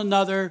with one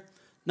another,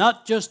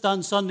 not just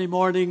on Sunday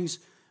mornings,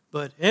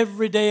 but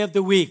every day of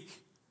the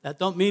week. That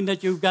don't mean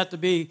that you've got to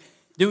be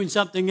doing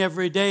something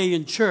every day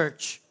in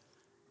church,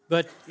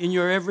 but in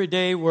your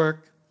everyday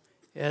work,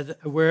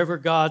 wherever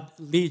God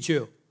leads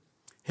you.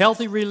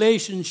 Healthy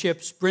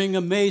relationships bring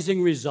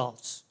amazing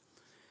results,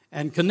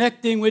 and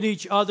connecting with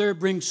each other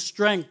brings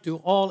strength to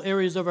all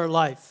areas of our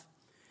life.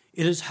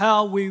 It is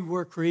how we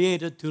were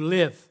created to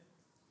live.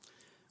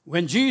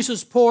 When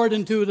Jesus poured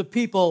into the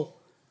people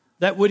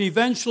that would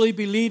eventually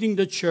be leading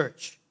the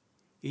church,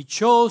 he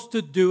chose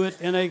to do it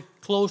in a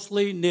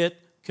closely knit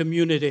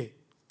community.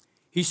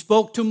 He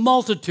spoke to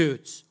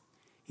multitudes.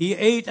 He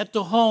ate at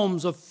the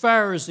homes of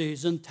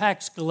Pharisees and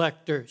tax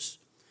collectors.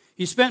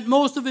 He spent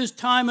most of his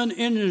time and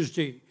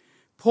energy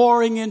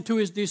pouring into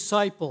his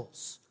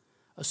disciples,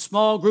 a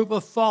small group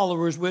of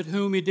followers with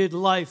whom he did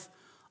life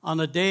on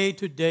a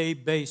day-to-day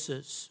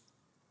basis.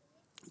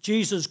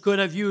 Jesus could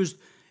have used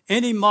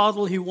any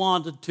model he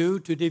wanted to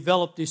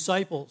develop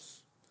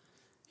disciples.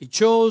 He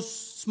chose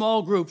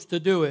small groups to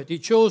do it. He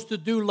chose to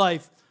do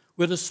life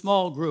with a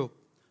small group.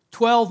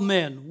 12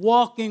 men,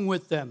 walking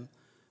with them,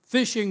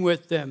 fishing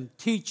with them,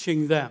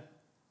 teaching them.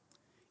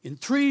 In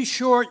 3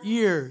 short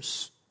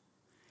years,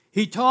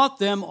 he taught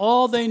them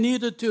all they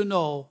needed to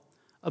know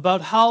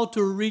about how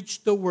to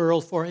reach the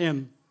world for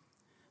him.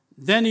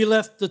 Then he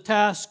left the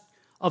task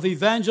of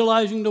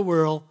evangelizing the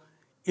world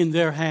in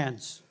their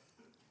hands.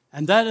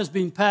 And that has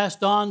been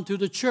passed on to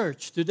the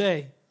church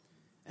today.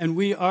 And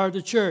we are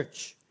the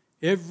church.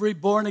 Every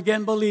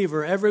born-again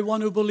believer,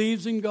 everyone who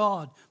believes in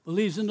God,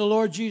 believes in the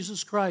Lord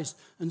Jesus Christ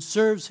and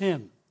serves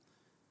him,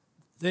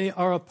 they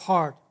are a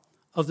part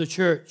of the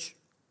church.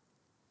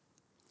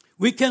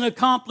 We can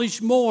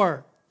accomplish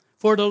more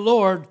for the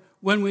Lord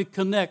when we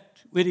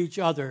connect with each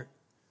other.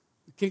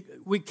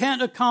 We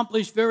can't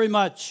accomplish very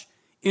much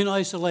in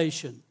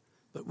isolation,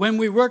 but when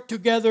we work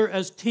together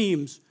as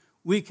teams,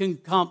 we can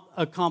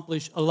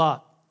accomplish a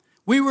lot.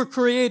 We were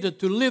created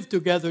to live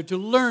together, to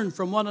learn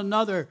from one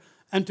another,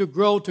 and to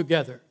grow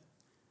together.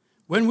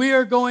 When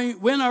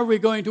are we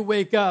going to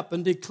wake up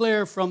and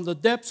declare from the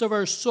depths of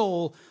our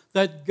soul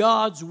that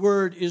God's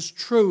word is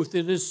truth?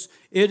 It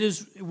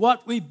is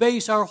what we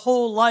base our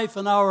whole life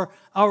and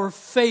our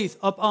faith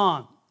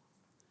upon.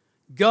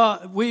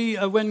 God,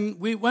 when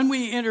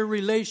we enter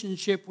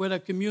relationship with a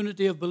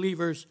community of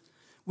believers,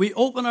 we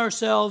open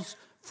ourselves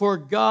for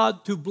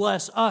God to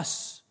bless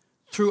us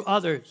through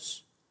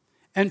others,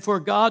 and for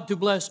God to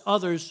bless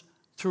others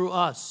through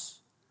us.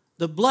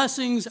 The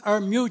blessings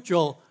are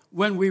mutual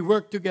when we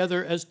work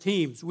together as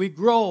teams. We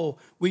grow,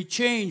 we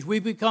change, we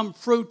become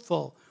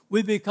fruitful,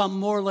 we become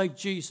more like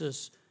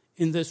Jesus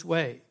in this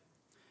way.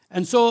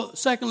 And so,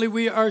 secondly,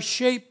 we are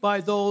shaped by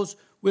those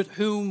with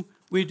whom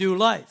we do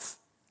life.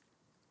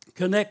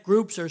 Connect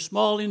groups are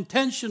small,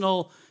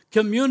 intentional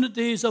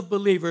communities of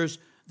believers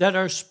that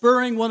are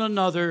spurring one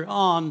another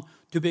on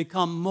to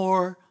become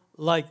more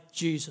like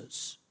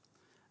Jesus.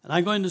 And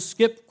I'm going to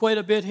skip quite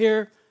a bit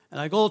here, and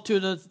I go to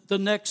the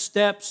next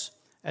steps.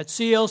 At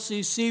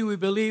CLCC, we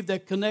believe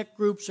that connect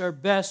groups are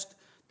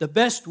the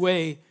best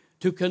way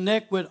to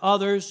connect with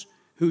others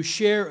who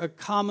share a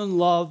common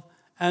love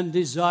and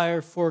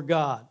desire for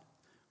God.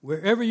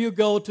 Wherever you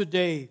go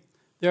today,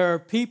 there are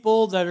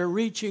people that are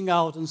reaching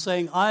out and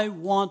saying, I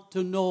want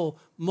to know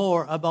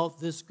more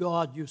about this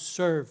God you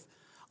serve.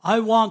 I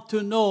want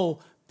to know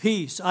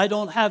peace. I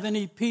don't have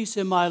any peace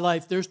in my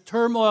life. There's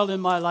turmoil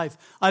in my life.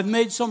 I've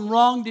made some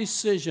wrong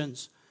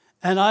decisions,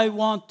 and I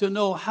want to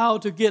know how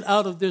to get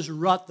out of this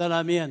rut that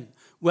I'm in.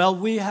 Well,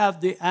 we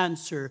have the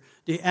answer.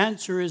 The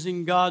answer is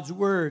in God's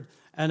Word.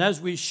 And as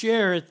we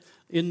share it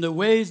in the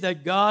ways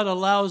that God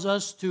allows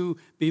us to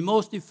be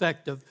most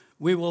effective,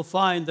 we will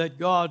find that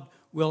God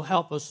will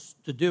help us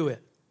to do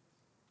it.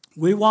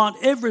 We want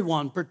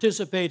everyone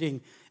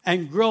participating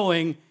and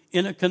growing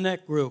in a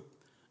connect group.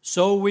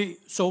 So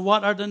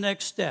what are the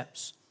next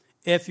steps?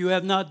 If you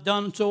have not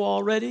done so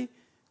already,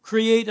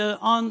 create a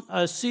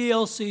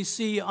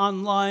CLCC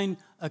online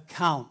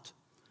account.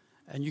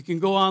 And you can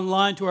go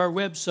online to our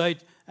website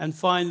and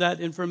find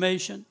that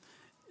information.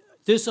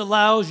 This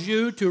allows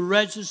you to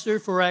register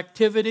for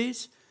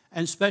activities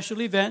and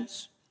special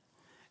events.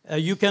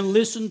 You can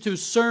listen to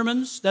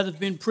sermons that have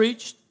been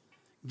preached,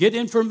 get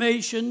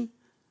information,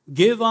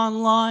 give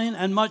online,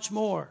 and much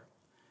more.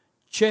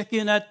 Check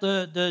in at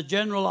the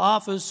general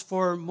office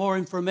for more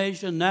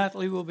information.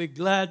 Natalie will be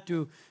glad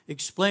to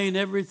explain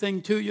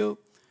everything to you.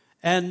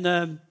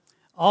 And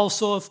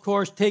also, of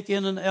course, take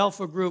in an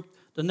Alpha group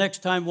the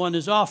next time one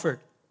is offered.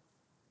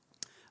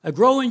 A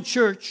growing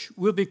church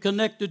will be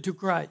connected to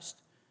Christ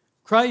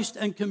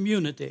and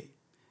community,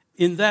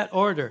 in that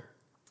order.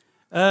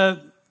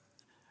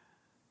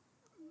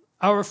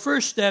 Our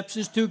first steps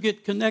is to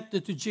get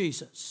connected to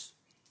Jesus.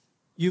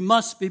 You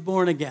must be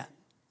born again.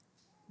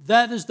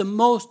 That is the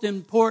most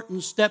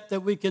important step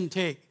that we can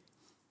take,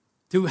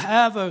 to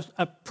have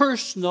a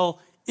personal,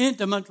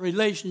 intimate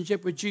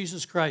relationship with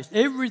Jesus Christ.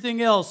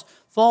 Everything else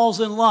falls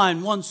in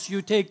line once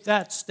you take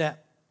that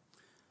step.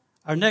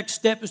 Our next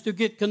step is to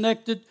get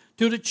connected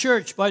to the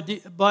church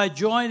by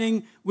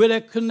joining with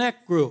a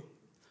connect group.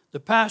 The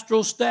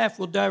pastoral staff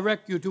will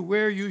direct you to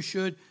where you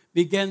should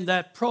begin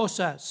that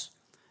process.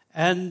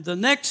 And the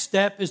next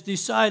step is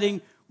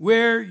deciding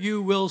where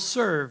you will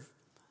serve,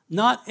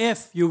 not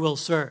if you will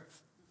serve.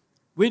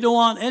 We don't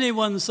want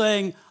anyone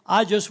saying,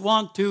 I just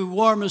want to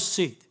warm a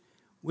seat.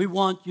 We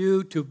want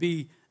you to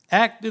be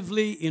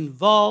actively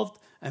involved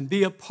and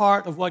be a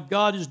part of what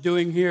God is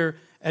doing here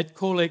at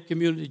Cold Lake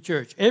Community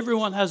Church.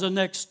 Everyone has a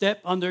next step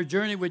on their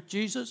journey with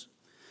Jesus.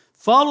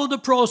 Follow the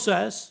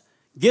process.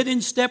 Get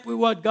in step with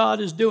what God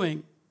is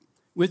doing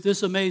with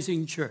this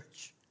amazing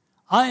church.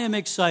 I am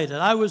excited.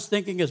 I was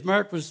thinking as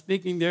Mark was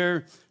speaking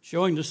there,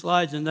 showing the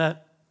slides and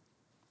that,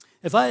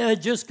 if I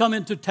had just come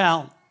into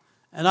town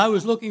and I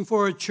was looking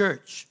for a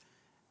church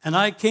and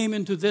I came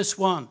into this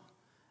one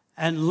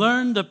and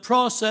learned the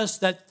process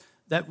that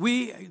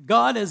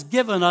God has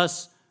given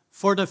us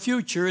for the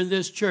future in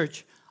this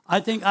church, I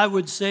think I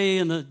would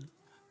say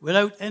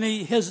without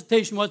any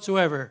hesitation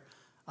whatsoever,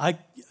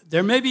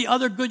 there may be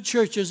other good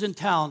churches in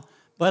town,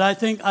 but I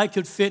think I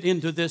could fit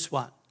into this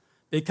one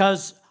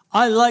because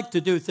I like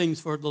to do things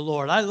for the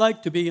Lord. I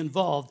like to be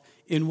involved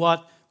in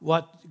what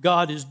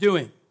God is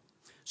doing.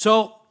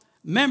 So,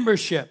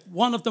 membership.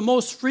 One of the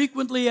most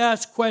frequently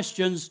asked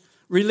questions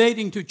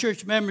relating to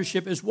church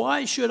membership is,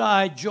 why should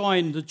I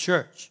join the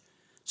church?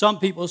 Some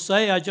people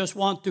say, I just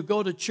want to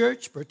go to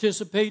church,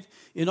 participate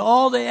in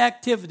all the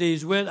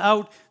activities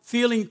without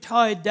feeling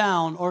tied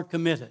down or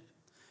committed.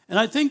 And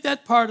I think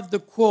that part of the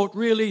quote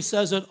really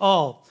says it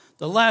all.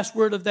 The last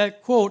word of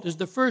that quote is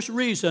the first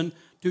reason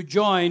to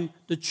join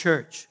the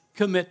church: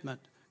 commitment.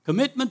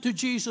 Commitment to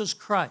Jesus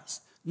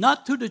Christ,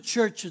 not to the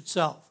church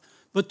itself,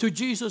 but to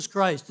Jesus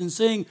Christ, and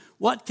saying,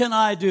 what can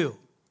I do?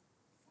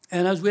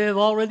 And as we have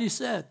already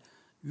said,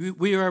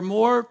 we are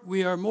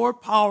more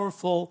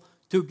powerful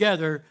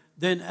together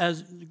than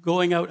as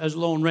going out as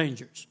lone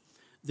rangers.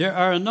 There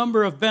are a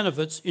number of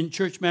benefits in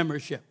church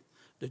membership.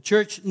 The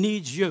church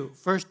needs you.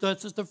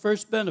 That's the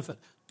first benefit.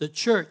 The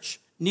church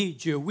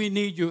needs you. We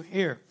need you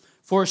here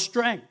for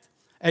strength.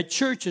 A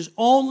church is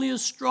only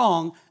as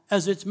strong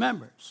as its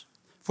members.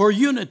 For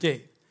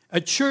unity, a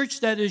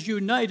church that is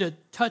united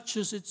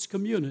touches its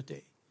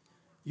community.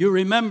 You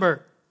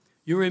remember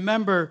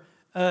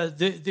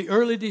the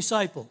early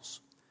disciples.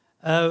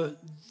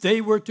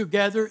 They were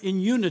together in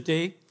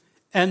unity,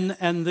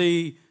 and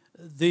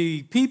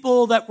the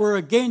people that were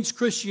against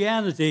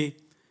Christianity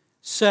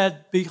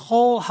said,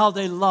 behold how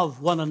they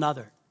love one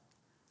another.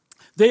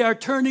 They are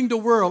turning the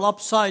world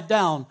upside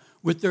down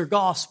with their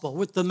gospel,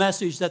 with the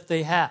message that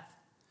they have,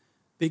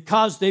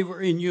 because they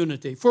were in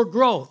unity. For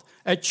growth,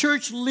 a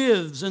church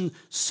lives and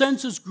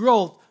senses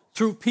growth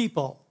through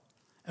people.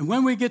 And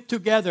when we get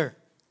together,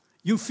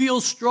 you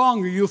feel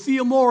stronger, you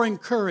feel more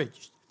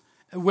encouraged.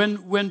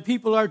 When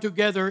people are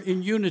together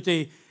in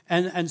unity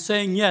and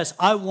saying, yes,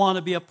 I want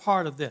to be a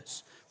part of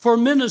this. For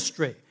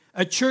ministry,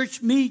 a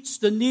church meets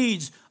the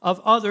needs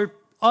of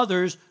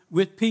others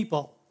with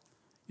people.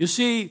 You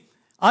see,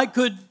 I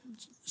could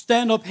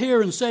stand up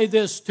here and say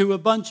this to a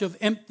bunch of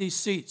empty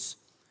seats,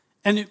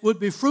 and it would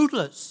be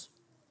fruitless,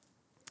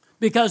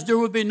 because there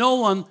would be no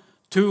one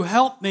to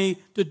help me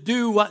to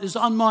do what is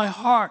on my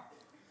heart.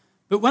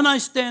 But when I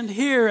stand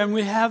here and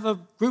we have a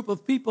group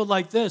of people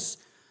like this,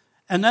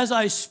 and as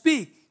I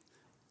speak,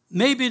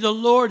 maybe the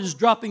Lord is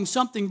dropping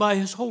something by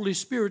His Holy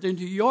Spirit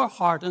into your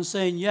heart and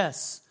saying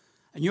yes.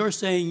 And you're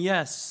saying,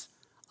 yes,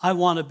 I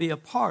want to be a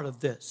part of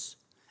this.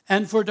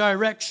 And for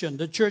direction,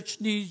 the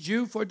church needs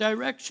you for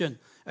direction.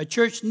 A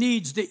church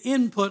needs the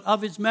input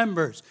of its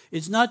members.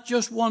 It's not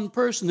just one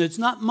person. It's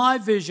not my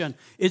vision.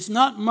 It's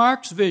not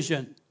Mark's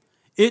vision.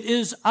 It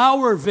is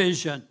our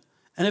vision.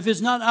 And if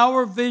it's not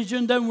our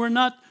vision, then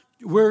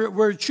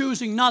we're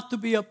choosing not to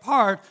be a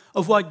part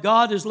of what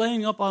God is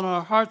laying up on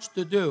our hearts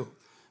to do.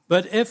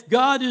 But if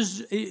God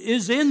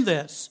is in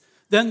this,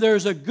 then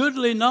there's a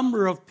goodly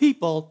number of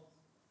people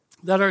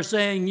that are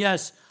saying,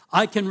 yes,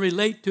 I can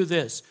relate to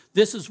this.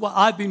 This is what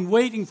I've been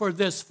waiting for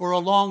this for a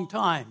long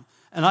time.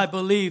 And I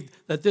believe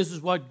that this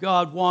is what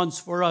God wants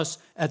for us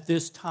at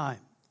this time.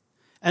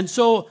 And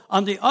so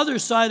on the other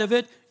side of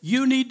it,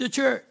 you need the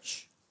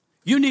church.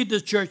 You need the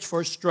church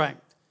for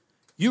strength.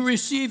 You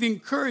receive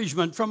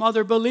encouragement from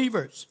other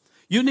believers.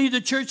 You need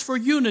the church for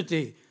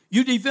unity.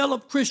 You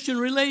develop Christian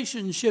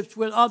relationships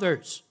with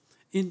others.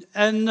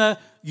 And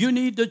you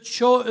need the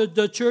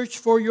church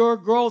for your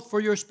growth, for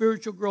your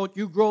spiritual growth.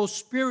 You grow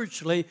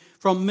spiritually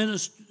from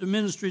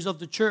ministries of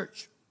the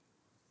church.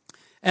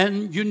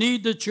 And you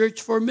need the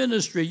church for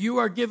ministry. You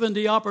are given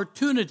the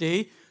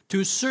opportunity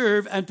to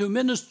serve and to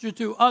minister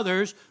to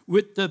others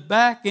with the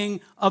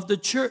backing of the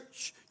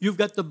church. You've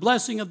got the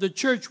blessing of the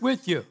church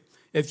with you.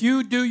 If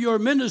you do your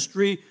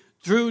ministry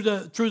through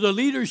the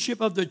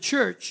leadership of the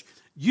church,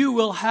 you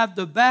will have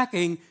the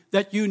backing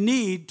that you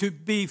need to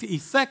be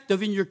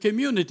effective in your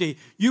community.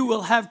 You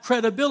will have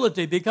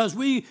credibility, because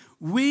we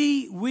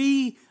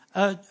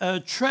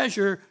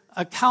treasure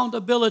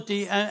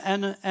accountability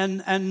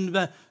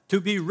and to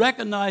be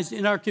recognized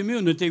in our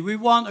community. We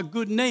want a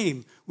good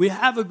name. We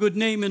have a good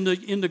name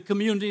in the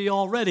community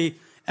already,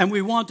 and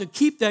we want to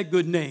keep that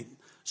good name.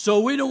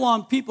 So we don't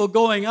want people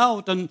going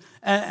out and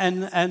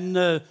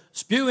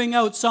spewing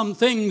out some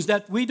things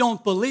that we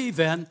don't believe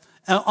in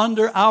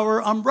under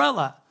our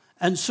umbrella.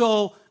 And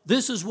so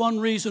this is one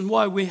reason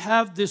why we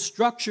have this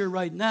structure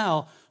right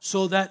now,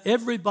 so that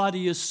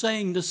everybody is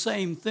saying the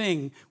same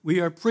thing. We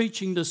are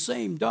preaching the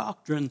same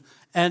doctrine,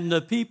 and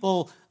the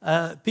people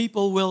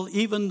will,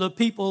 even the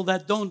people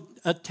that don't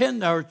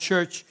attend our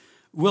church,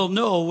 will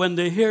know when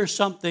they hear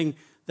something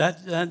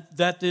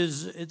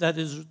that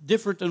is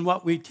different than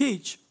what we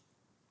teach.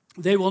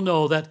 They will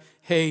know that,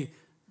 hey,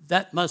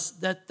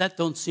 that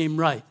don't seem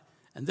right.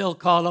 And they'll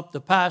call up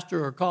the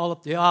pastor or call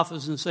up the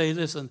office and say,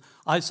 listen,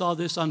 I saw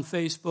this on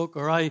Facebook,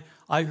 or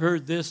I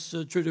heard this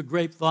through the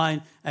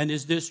grapevine, and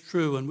is this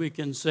true? And we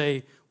can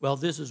say, well,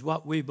 this is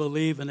what we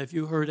believe, and if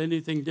you heard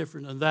anything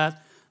different than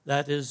that,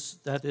 that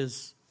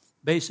is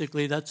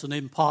basically, that's an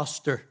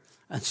imposter.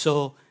 And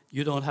so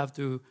you don't have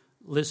to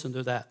listen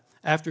to that.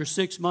 After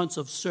 6 months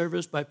of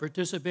service, by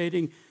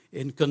participating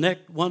in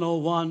Connect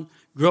 101,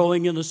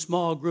 growing in a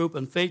small group,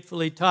 and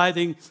faithfully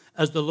tithing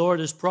as the Lord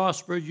has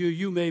prospered you,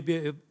 you may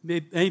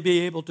be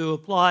able to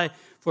apply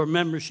for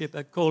membership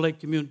at Cold Lake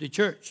Community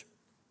Church.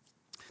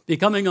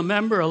 Becoming a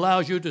member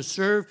allows you to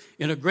serve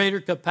in a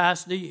greater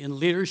capacity in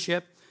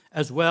leadership,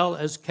 as well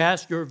as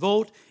cast your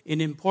vote in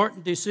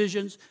important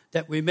decisions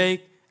that we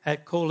make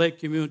at Cold Lake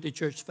Community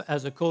Church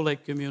as a Cold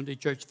Lake Community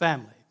Church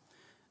family.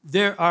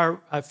 There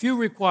are a few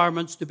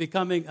requirements to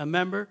becoming a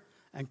member,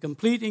 and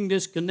completing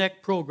this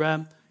Connect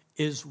program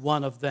is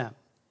one of them.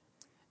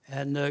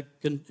 And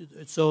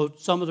so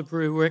some of the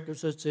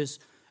prerequisites is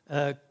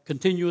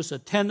continuous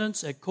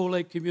attendance at Cold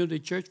Lake Community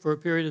Church for a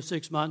period of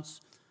 6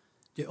 months.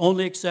 The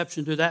only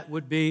exception to that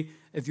would be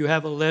if you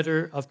have a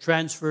letter of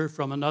transfer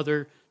from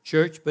another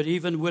church. But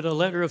even with a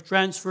letter of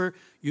transfer,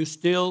 you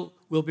still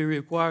will be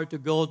required to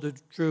go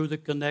through the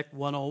Connect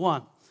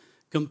 101.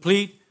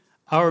 Complete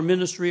our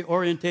ministry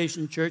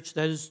orientation church,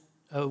 that is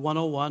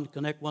 101,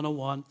 Connect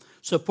 101.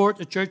 Support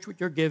the church with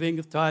your giving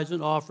of tithes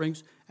and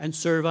offerings, and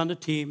serve on the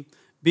team.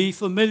 Be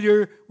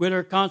familiar with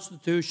our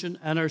Constitution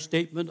and our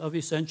statement of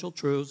essential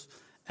truths.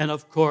 And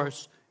of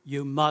course,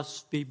 you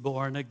must be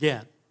born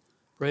again.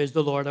 Praise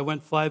the Lord. I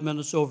went 5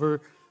 minutes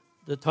over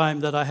the time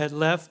that I had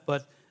left,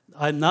 but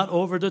I'm not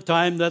over the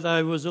time that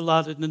I was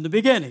allotted in the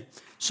beginning.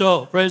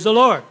 So, praise the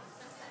Lord.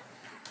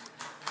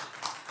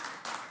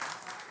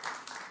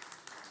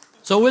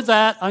 So with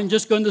that, I'm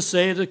just going to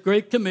say the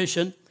Great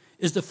Commission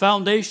is the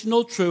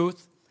foundational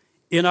truth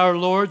in our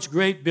Lord's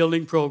great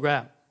building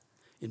program.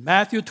 In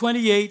Matthew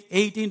 28,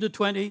 18 to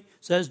 20,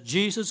 says,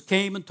 Jesus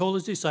came and told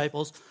his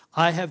disciples,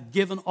 I have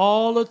given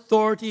all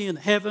authority in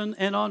heaven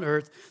and on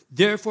earth.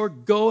 Therefore,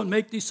 go and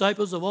make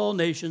disciples of all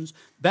nations,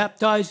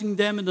 baptizing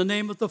them in the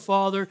name of the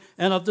Father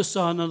and of the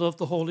Son and of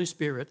the Holy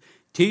Spirit.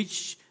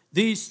 Teach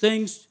these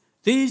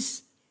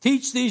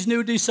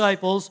new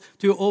disciples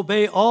to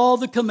obey all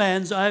the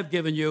commands I have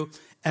given you,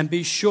 and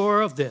be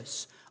sure of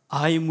this,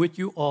 I am with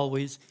you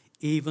always,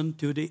 even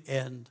to the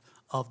end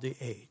of the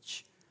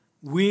age.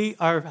 We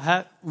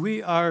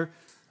are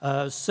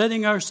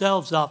setting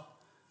ourselves up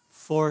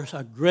for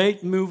a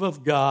great move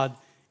of God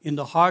in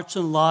the hearts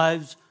and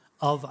lives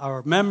of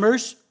our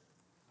members,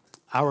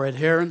 our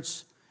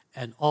adherents,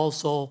 and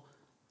also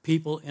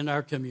people in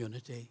our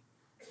community.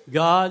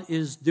 God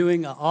is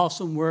doing an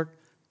awesome work.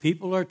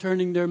 People are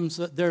turning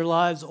their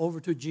lives over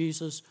to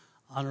Jesus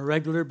on a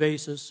regular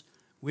basis.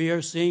 We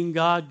are seeing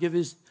God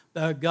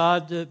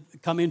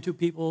come into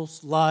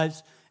people's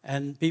lives,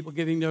 and people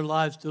giving their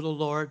lives to the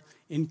Lord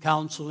in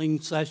counseling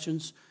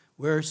sessions.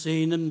 We're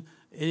seeing them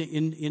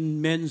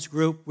in men's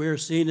group. We're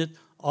seeing it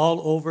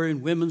all over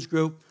in women's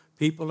group.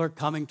 People are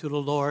coming to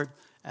the Lord.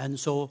 And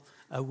so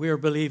we're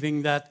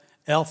believing that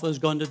Alpha is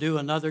going to do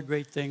another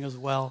great thing as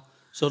well.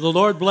 So the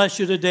Lord bless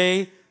you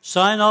today.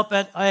 Sign up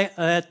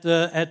at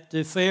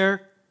the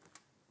fair,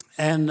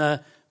 and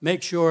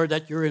make sure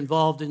that you're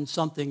involved in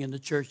something in the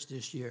church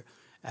this year.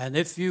 And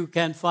if you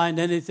can't find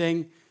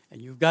anything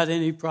and you've got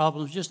any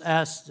problems, just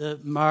ask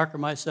Mark or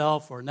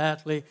myself or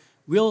Natalie.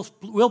 We'll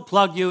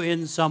plug you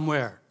in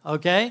somewhere,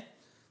 okay?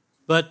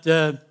 But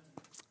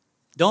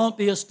don't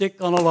be a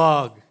stick on a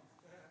log.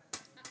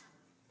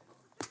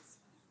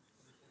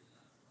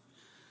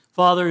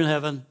 Father in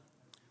heaven,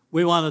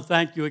 we want to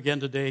thank you again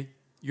today.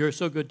 You're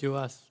so good to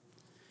us.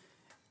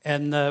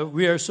 And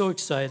we are so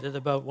excited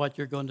about what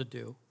you're going to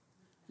do.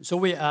 So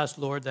we ask,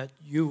 Lord, that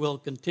you will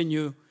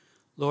continue,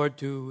 Lord,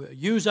 to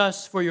use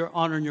us for your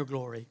honor and your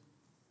glory.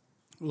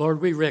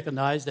 Lord, we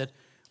recognize that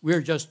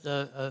we're just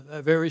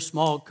a very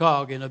small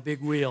cog in a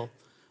big wheel.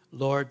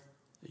 Lord,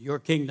 your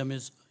kingdom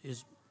is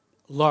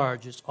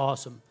large, it's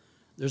awesome.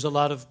 There's a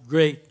lot of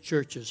great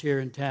churches here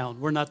in town.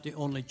 We're not the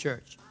only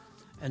church.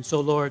 And so,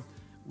 Lord,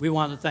 we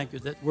want to thank you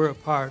that we're a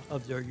part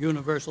of your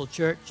universal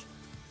church.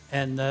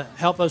 And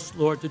help us,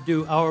 Lord, to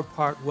do our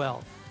part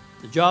well.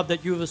 The job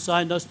that you've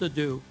assigned us to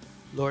do,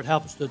 Lord,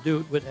 help us to do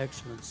it with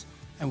excellence.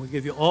 And we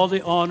give you all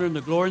the honor and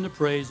the glory and the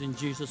praise in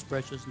Jesus'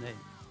 precious name.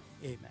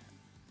 Amen.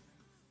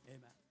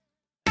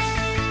 Amen.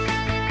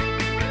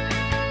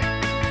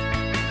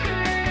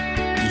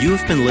 You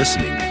have been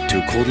listening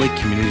to a Cold Lake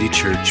Community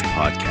Church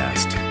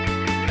podcast.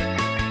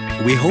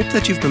 We hope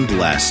that you've been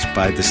blessed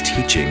by this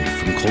teaching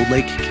from Cold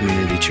Lake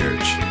Community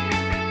Church.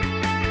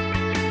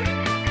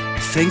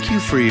 Thank you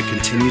for your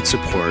continued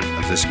support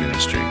of this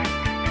ministry.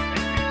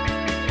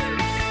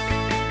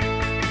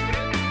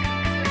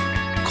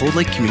 Cold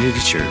Lake Community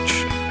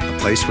Church, a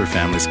place where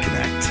families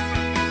connect.